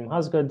Tim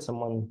Osgood,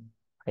 someone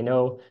I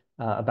know,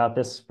 about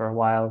this for a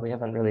while. We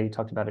haven't really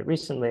talked about it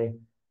recently.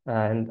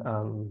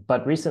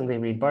 But recently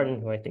Reed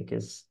Barton, who I think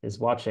is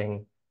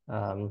watching,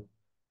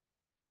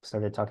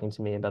 started talking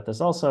to me about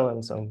this also,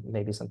 and so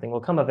maybe something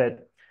will come of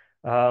it.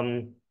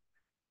 Um,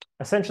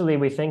 Essentially,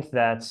 we think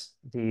that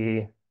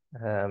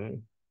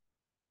um,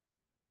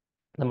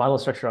 the model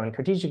structure on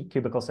Cartesian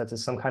cubical sets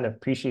is some kind of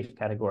pre-sheaf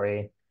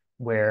category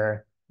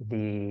where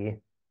the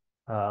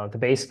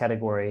base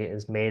category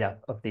is made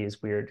up of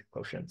these weird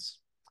quotients.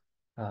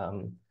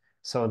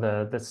 So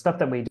the stuff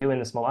that we do in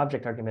the small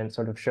object argument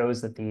sort of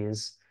shows that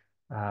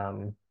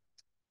um,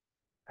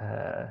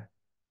 uh,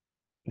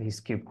 these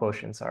cube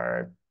quotients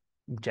are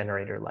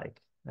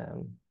generator-like.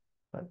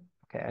 But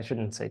okay, I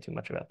shouldn't say too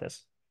much about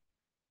this.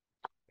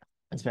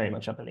 It's very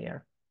much up in the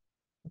air.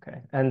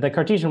 Okay, and the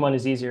Cartesian one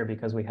is easier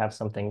because we have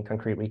something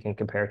concrete we can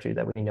compare to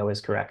that we know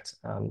is correct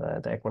on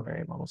the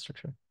equivariant model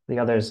structure. The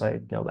others I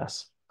know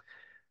less.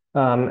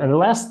 And the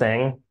last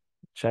thing,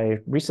 which I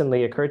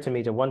recently occurred to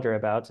me to wonder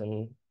about,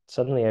 and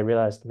suddenly I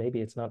realized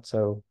maybe it's not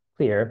so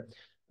clear.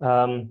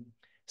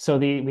 So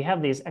we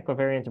have these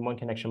equivariant and one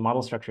connection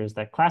model structures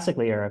that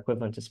classically are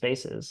equivalent to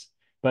spaces,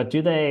 but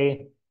do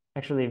they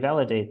actually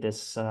validate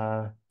this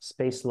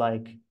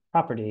space-like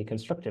property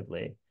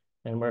constructively?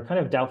 And we're kind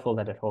of doubtful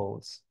that it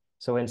holds.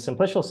 So in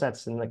simplicial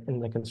sets, in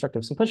the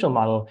constructive simplicial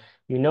model,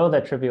 you know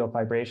that trivial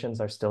fibrations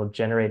are still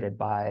generated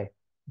by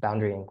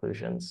boundary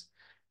inclusions.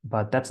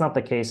 But that's not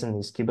the case in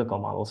these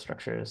cubical model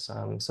structures.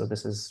 So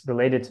this is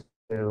related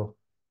to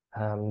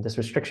this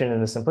restriction in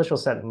the simplicial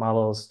set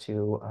models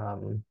to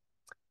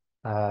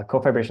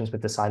cofibrations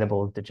with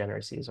decidable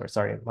degeneracies, or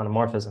sorry,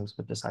 monomorphisms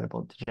with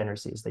decidable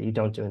degeneracies that you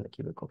don't do in the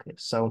cubical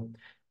case. So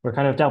we're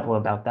kind of doubtful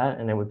about that,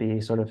 and it would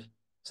be sort of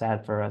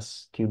sad for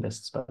us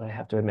cubists, but I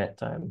have to admit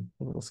I'm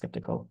a little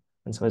skeptical,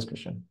 and so is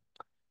Christian.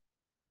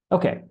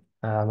 Okay,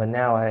 and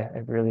now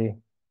I've really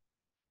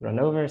run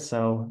over,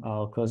 so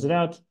I'll close it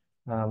out.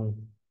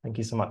 Thank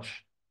you so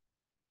much.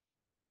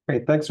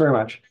 Great, thanks very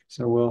much.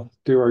 So we'll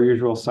do our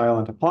usual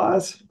silent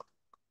applause.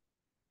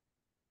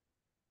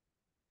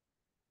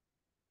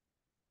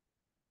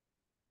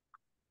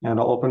 And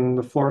I'll open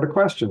the floor to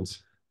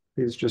questions.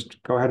 Please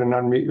just go ahead and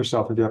unmute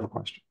yourself if you have a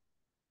question.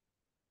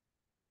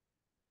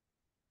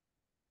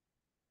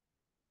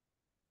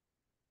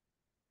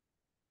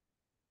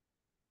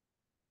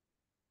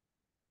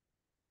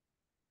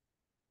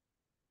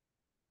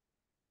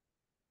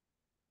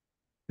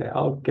 Okay,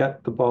 I'll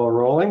get the ball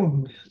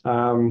rolling.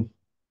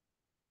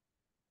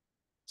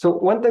 So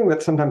one thing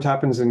that sometimes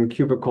happens in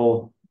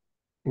cubical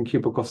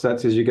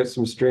sets is you get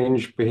some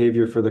strange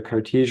behavior for the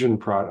Cartesian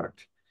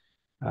product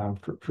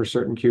for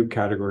certain cube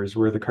categories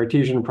where the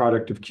Cartesian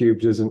product of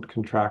cubes isn't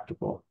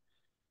contractible.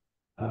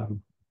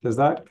 Does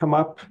that come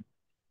up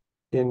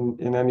in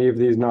any of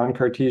these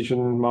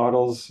non-Cartesian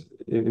models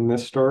in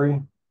this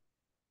story?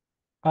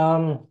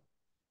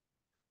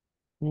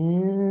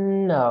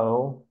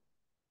 No.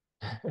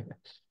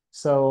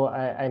 So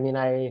I mean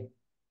I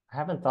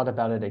haven't thought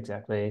about it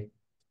exactly.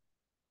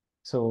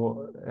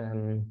 So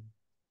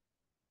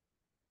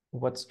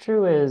what's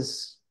true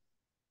is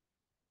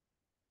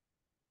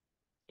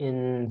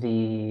in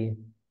the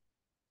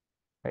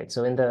right,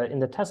 so in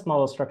the test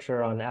model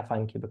structure on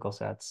affine cubical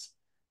sets,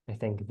 I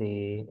think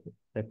the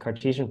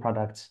Cartesian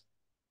product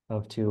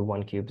of two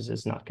one cubes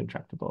is not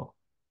contractible.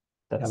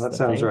 Yeah, That's that the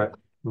sounds thing. right.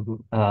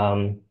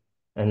 Mm-hmm.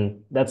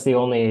 And that's the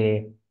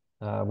only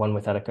one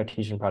without a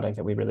Cartesian product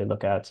that we really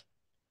look at.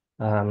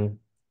 And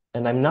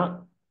I'm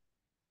not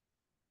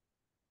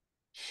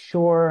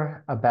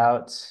sure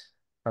about,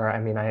 or I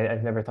mean,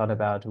 I've never thought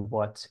about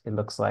what it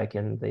looks like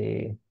in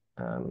the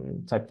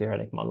type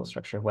theoretic model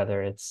structure,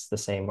 whether it's the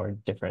same or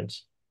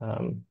different.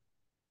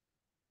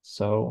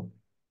 So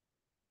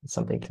it's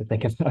something to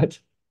think about.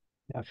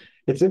 Yeah,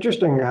 it's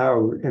interesting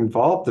how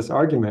involved this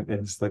argument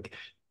is. Like,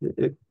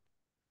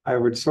 I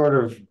would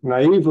sort of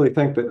naively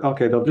think that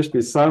okay, there'll just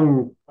be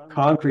some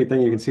concrete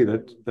thing you can see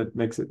that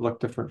makes it look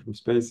different from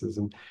spaces,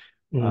 and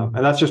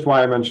that's just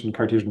why I mentioned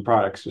Cartesian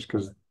products, just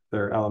because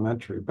they're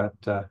elementary. But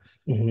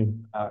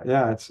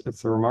yeah,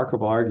 it's a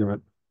remarkable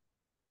argument.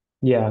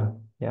 Yeah,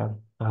 yeah.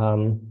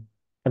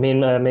 I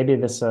mean, maybe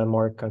this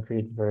more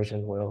concrete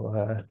version will,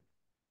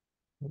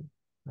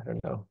 I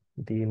don't know,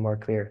 be more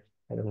clear.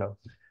 I don't know.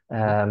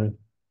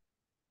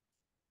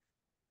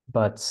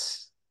 But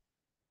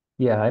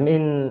yeah, I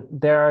mean,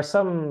 there are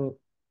some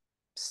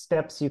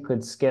steps you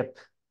could skip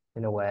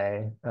in a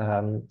way.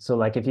 So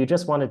like if you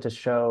just wanted to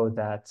show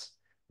that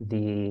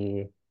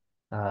the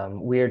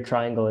weird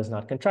triangle is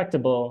not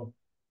contractible,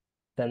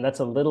 then that's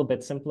a little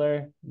bit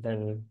simpler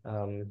than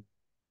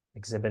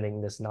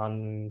exhibiting this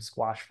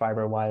non-squash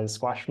fiber-wise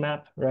squash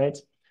map, right?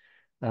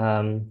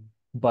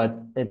 But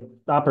it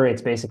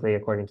operates basically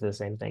according to the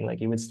same thing. Like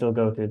you would still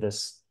go through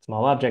this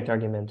small object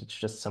argument. It's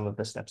just some of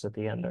the steps at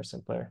the end are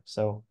simpler.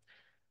 So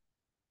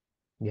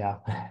yeah.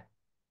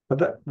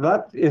 But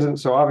that isn't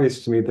so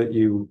obvious to me that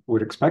you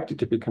would expect it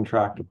to be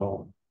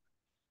contractible.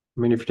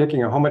 I mean, if you're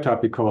taking a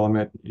homotopy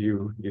coelement,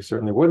 you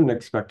certainly wouldn't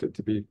expect it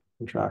to be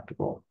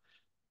contractible,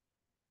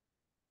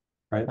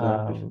 right?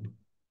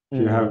 If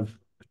you have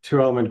a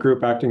two-element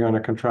group acting on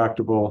a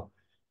contractible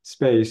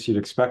space, you'd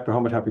expect the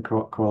homotopy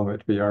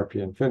coelement to be RP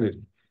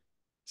infinity.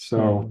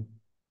 So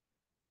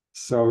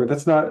So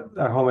that's not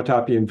a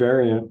homotopy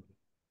invariant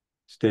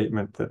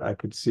statement that I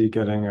could see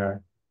getting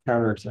a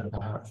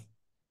counterexample Uh,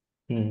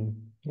 with.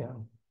 yeah.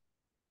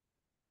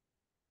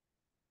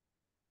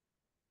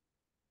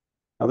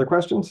 Other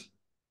questions?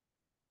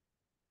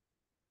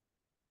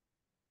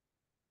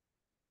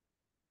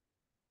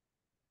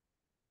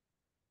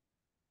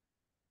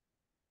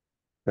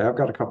 Yeah, I've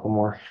got a couple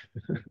more.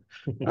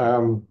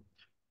 Um,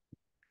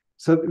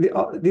 so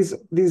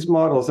these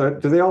models,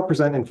 do they all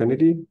present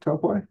infinity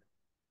topoi?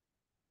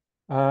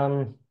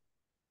 Um,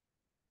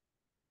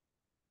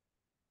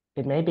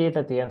 it may be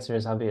that the answer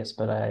is obvious,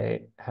 but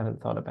I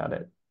haven't thought about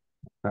it.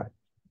 Okay.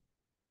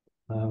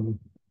 Um,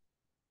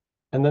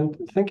 and then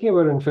thinking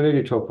about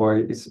infinity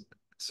topoi,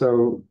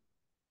 so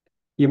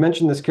you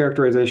mentioned this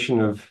characterization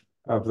of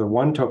the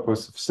one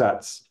topos of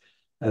sets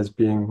as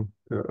being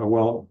a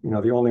well,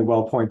 the only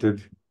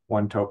well-pointed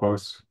one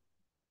topos.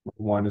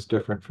 One is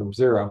different from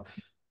zero.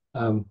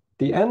 The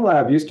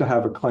NLab used to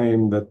have a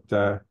claim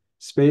that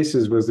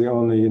spaces was the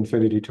only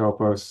infinity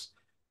topos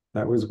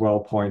that was well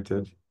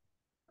pointed.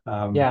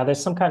 Um, Yeah,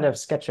 there's some kind of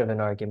sketch of an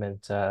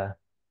argument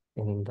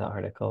in the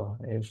article.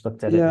 I've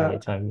looked at it many yeah,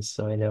 times,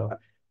 so I know.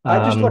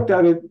 I just looked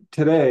Um, at it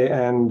today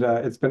and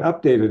it's been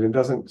updated and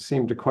doesn't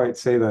seem to quite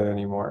say that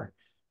anymore.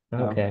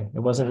 Um, okay, it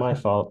wasn't my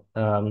fault.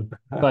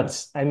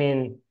 But I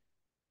mean,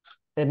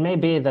 it may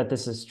be that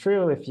this is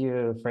true if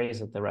you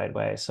phrase it the right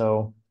way.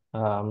 So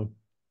it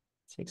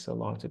takes so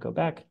long to go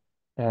back.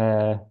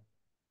 Uh,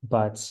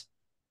 but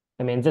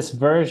I mean, this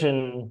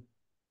version,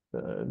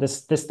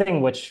 this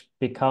thing which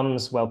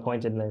becomes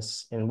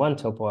well-pointedness in one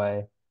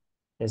topoi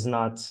is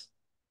not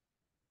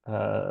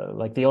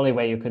like the only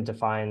way you could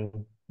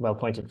define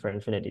well-pointed for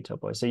infinity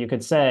topoi. So you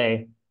could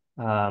say,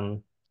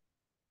 um,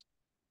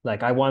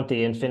 like, I want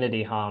the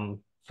infinity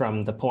hom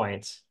from the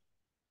point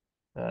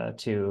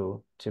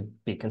to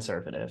be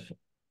conservative.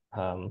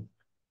 Um,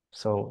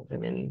 so I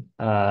mean,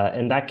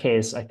 in that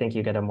case, I think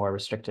you get a more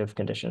restrictive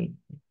condition.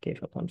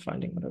 Gave up on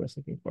finding what I was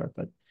looking for,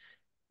 but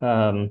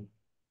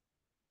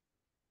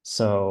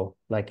so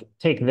like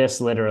take this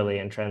literally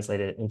and translate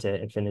it into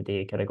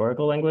infinity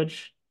categorical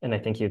language, and I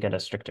think you get a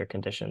stricter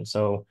condition.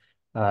 So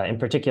in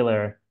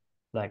particular,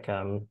 like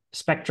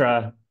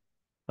spectra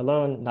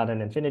alone, not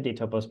an infinity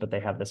topos, but they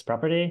have this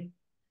property.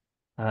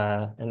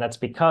 And that's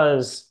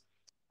because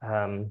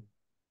um,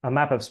 a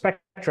map of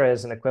spectra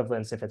is an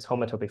equivalence if its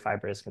homotopy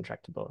fiber is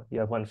contractible. You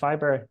have one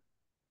fiber,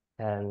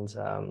 and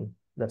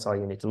that's all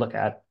you need to look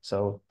at.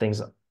 So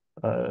things,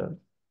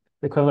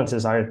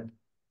 equivalences are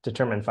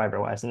determined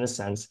fiber-wise in this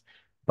sense.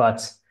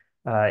 But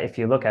if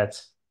you look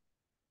at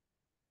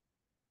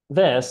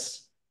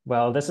this,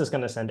 well, this is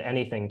going to send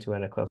anything to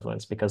an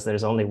equivalence because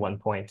there's only one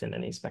point in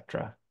any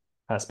spectrum.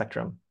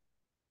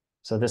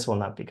 So this will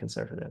not be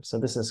conservative. So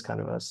this is kind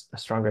of a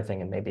stronger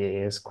thing and maybe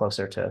is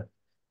closer to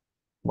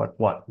what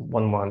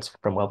one wants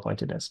from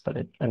well-pointedness.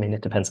 But I mean,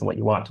 it depends on what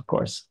you want, of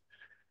course.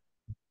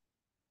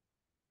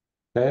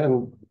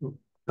 and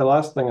the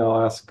last thing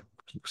I'll ask,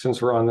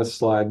 since we're on this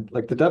slide,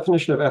 like the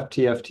definition of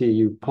FTFT,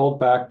 you pulled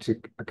back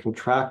to a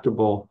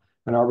contractible,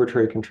 an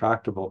arbitrary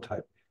contractible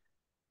type.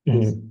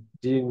 Mhm.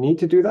 Do you need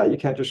to do that? You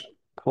can't just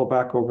pull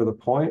back over the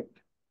point?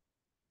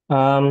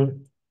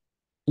 Um,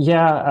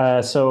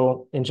 yeah,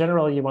 so in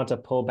general, you want to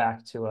pull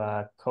back to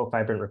a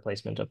cofibrant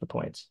replacement of the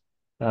point,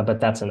 but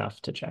that's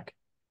enough to check.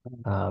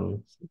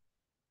 Um,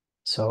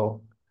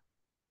 so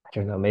I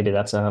don't know, maybe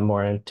that's a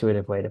more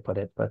intuitive way to put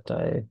it, but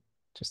I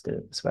just did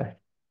it this way.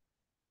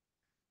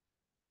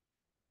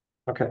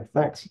 Okay,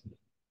 thanks.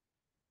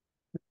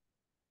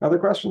 Other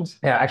questions?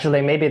 Yeah,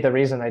 actually, maybe the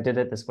reason I did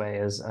it this way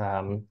is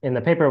in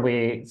the paper,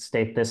 we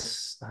state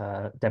this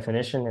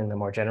definition in the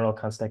more general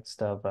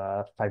context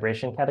of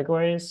fibration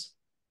categories.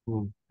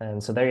 Hmm.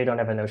 And so there you don't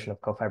have a notion of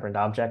cofibrant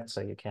objects,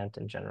 so you can't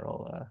in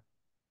general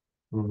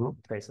Mhm.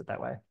 phrase it that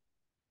way.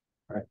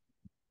 All right.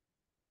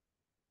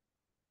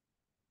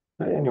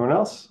 Hey, anyone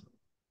else?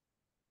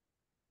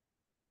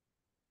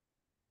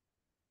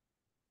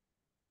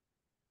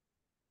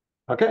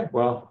 Okay,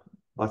 well,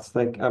 let's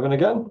thank Evan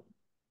again.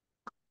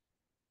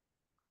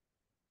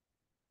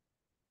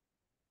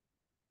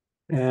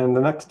 And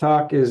the next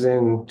talk is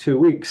in 2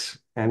 weeks,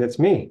 and it's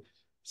me.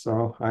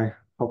 So I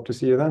hope to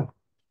see you then.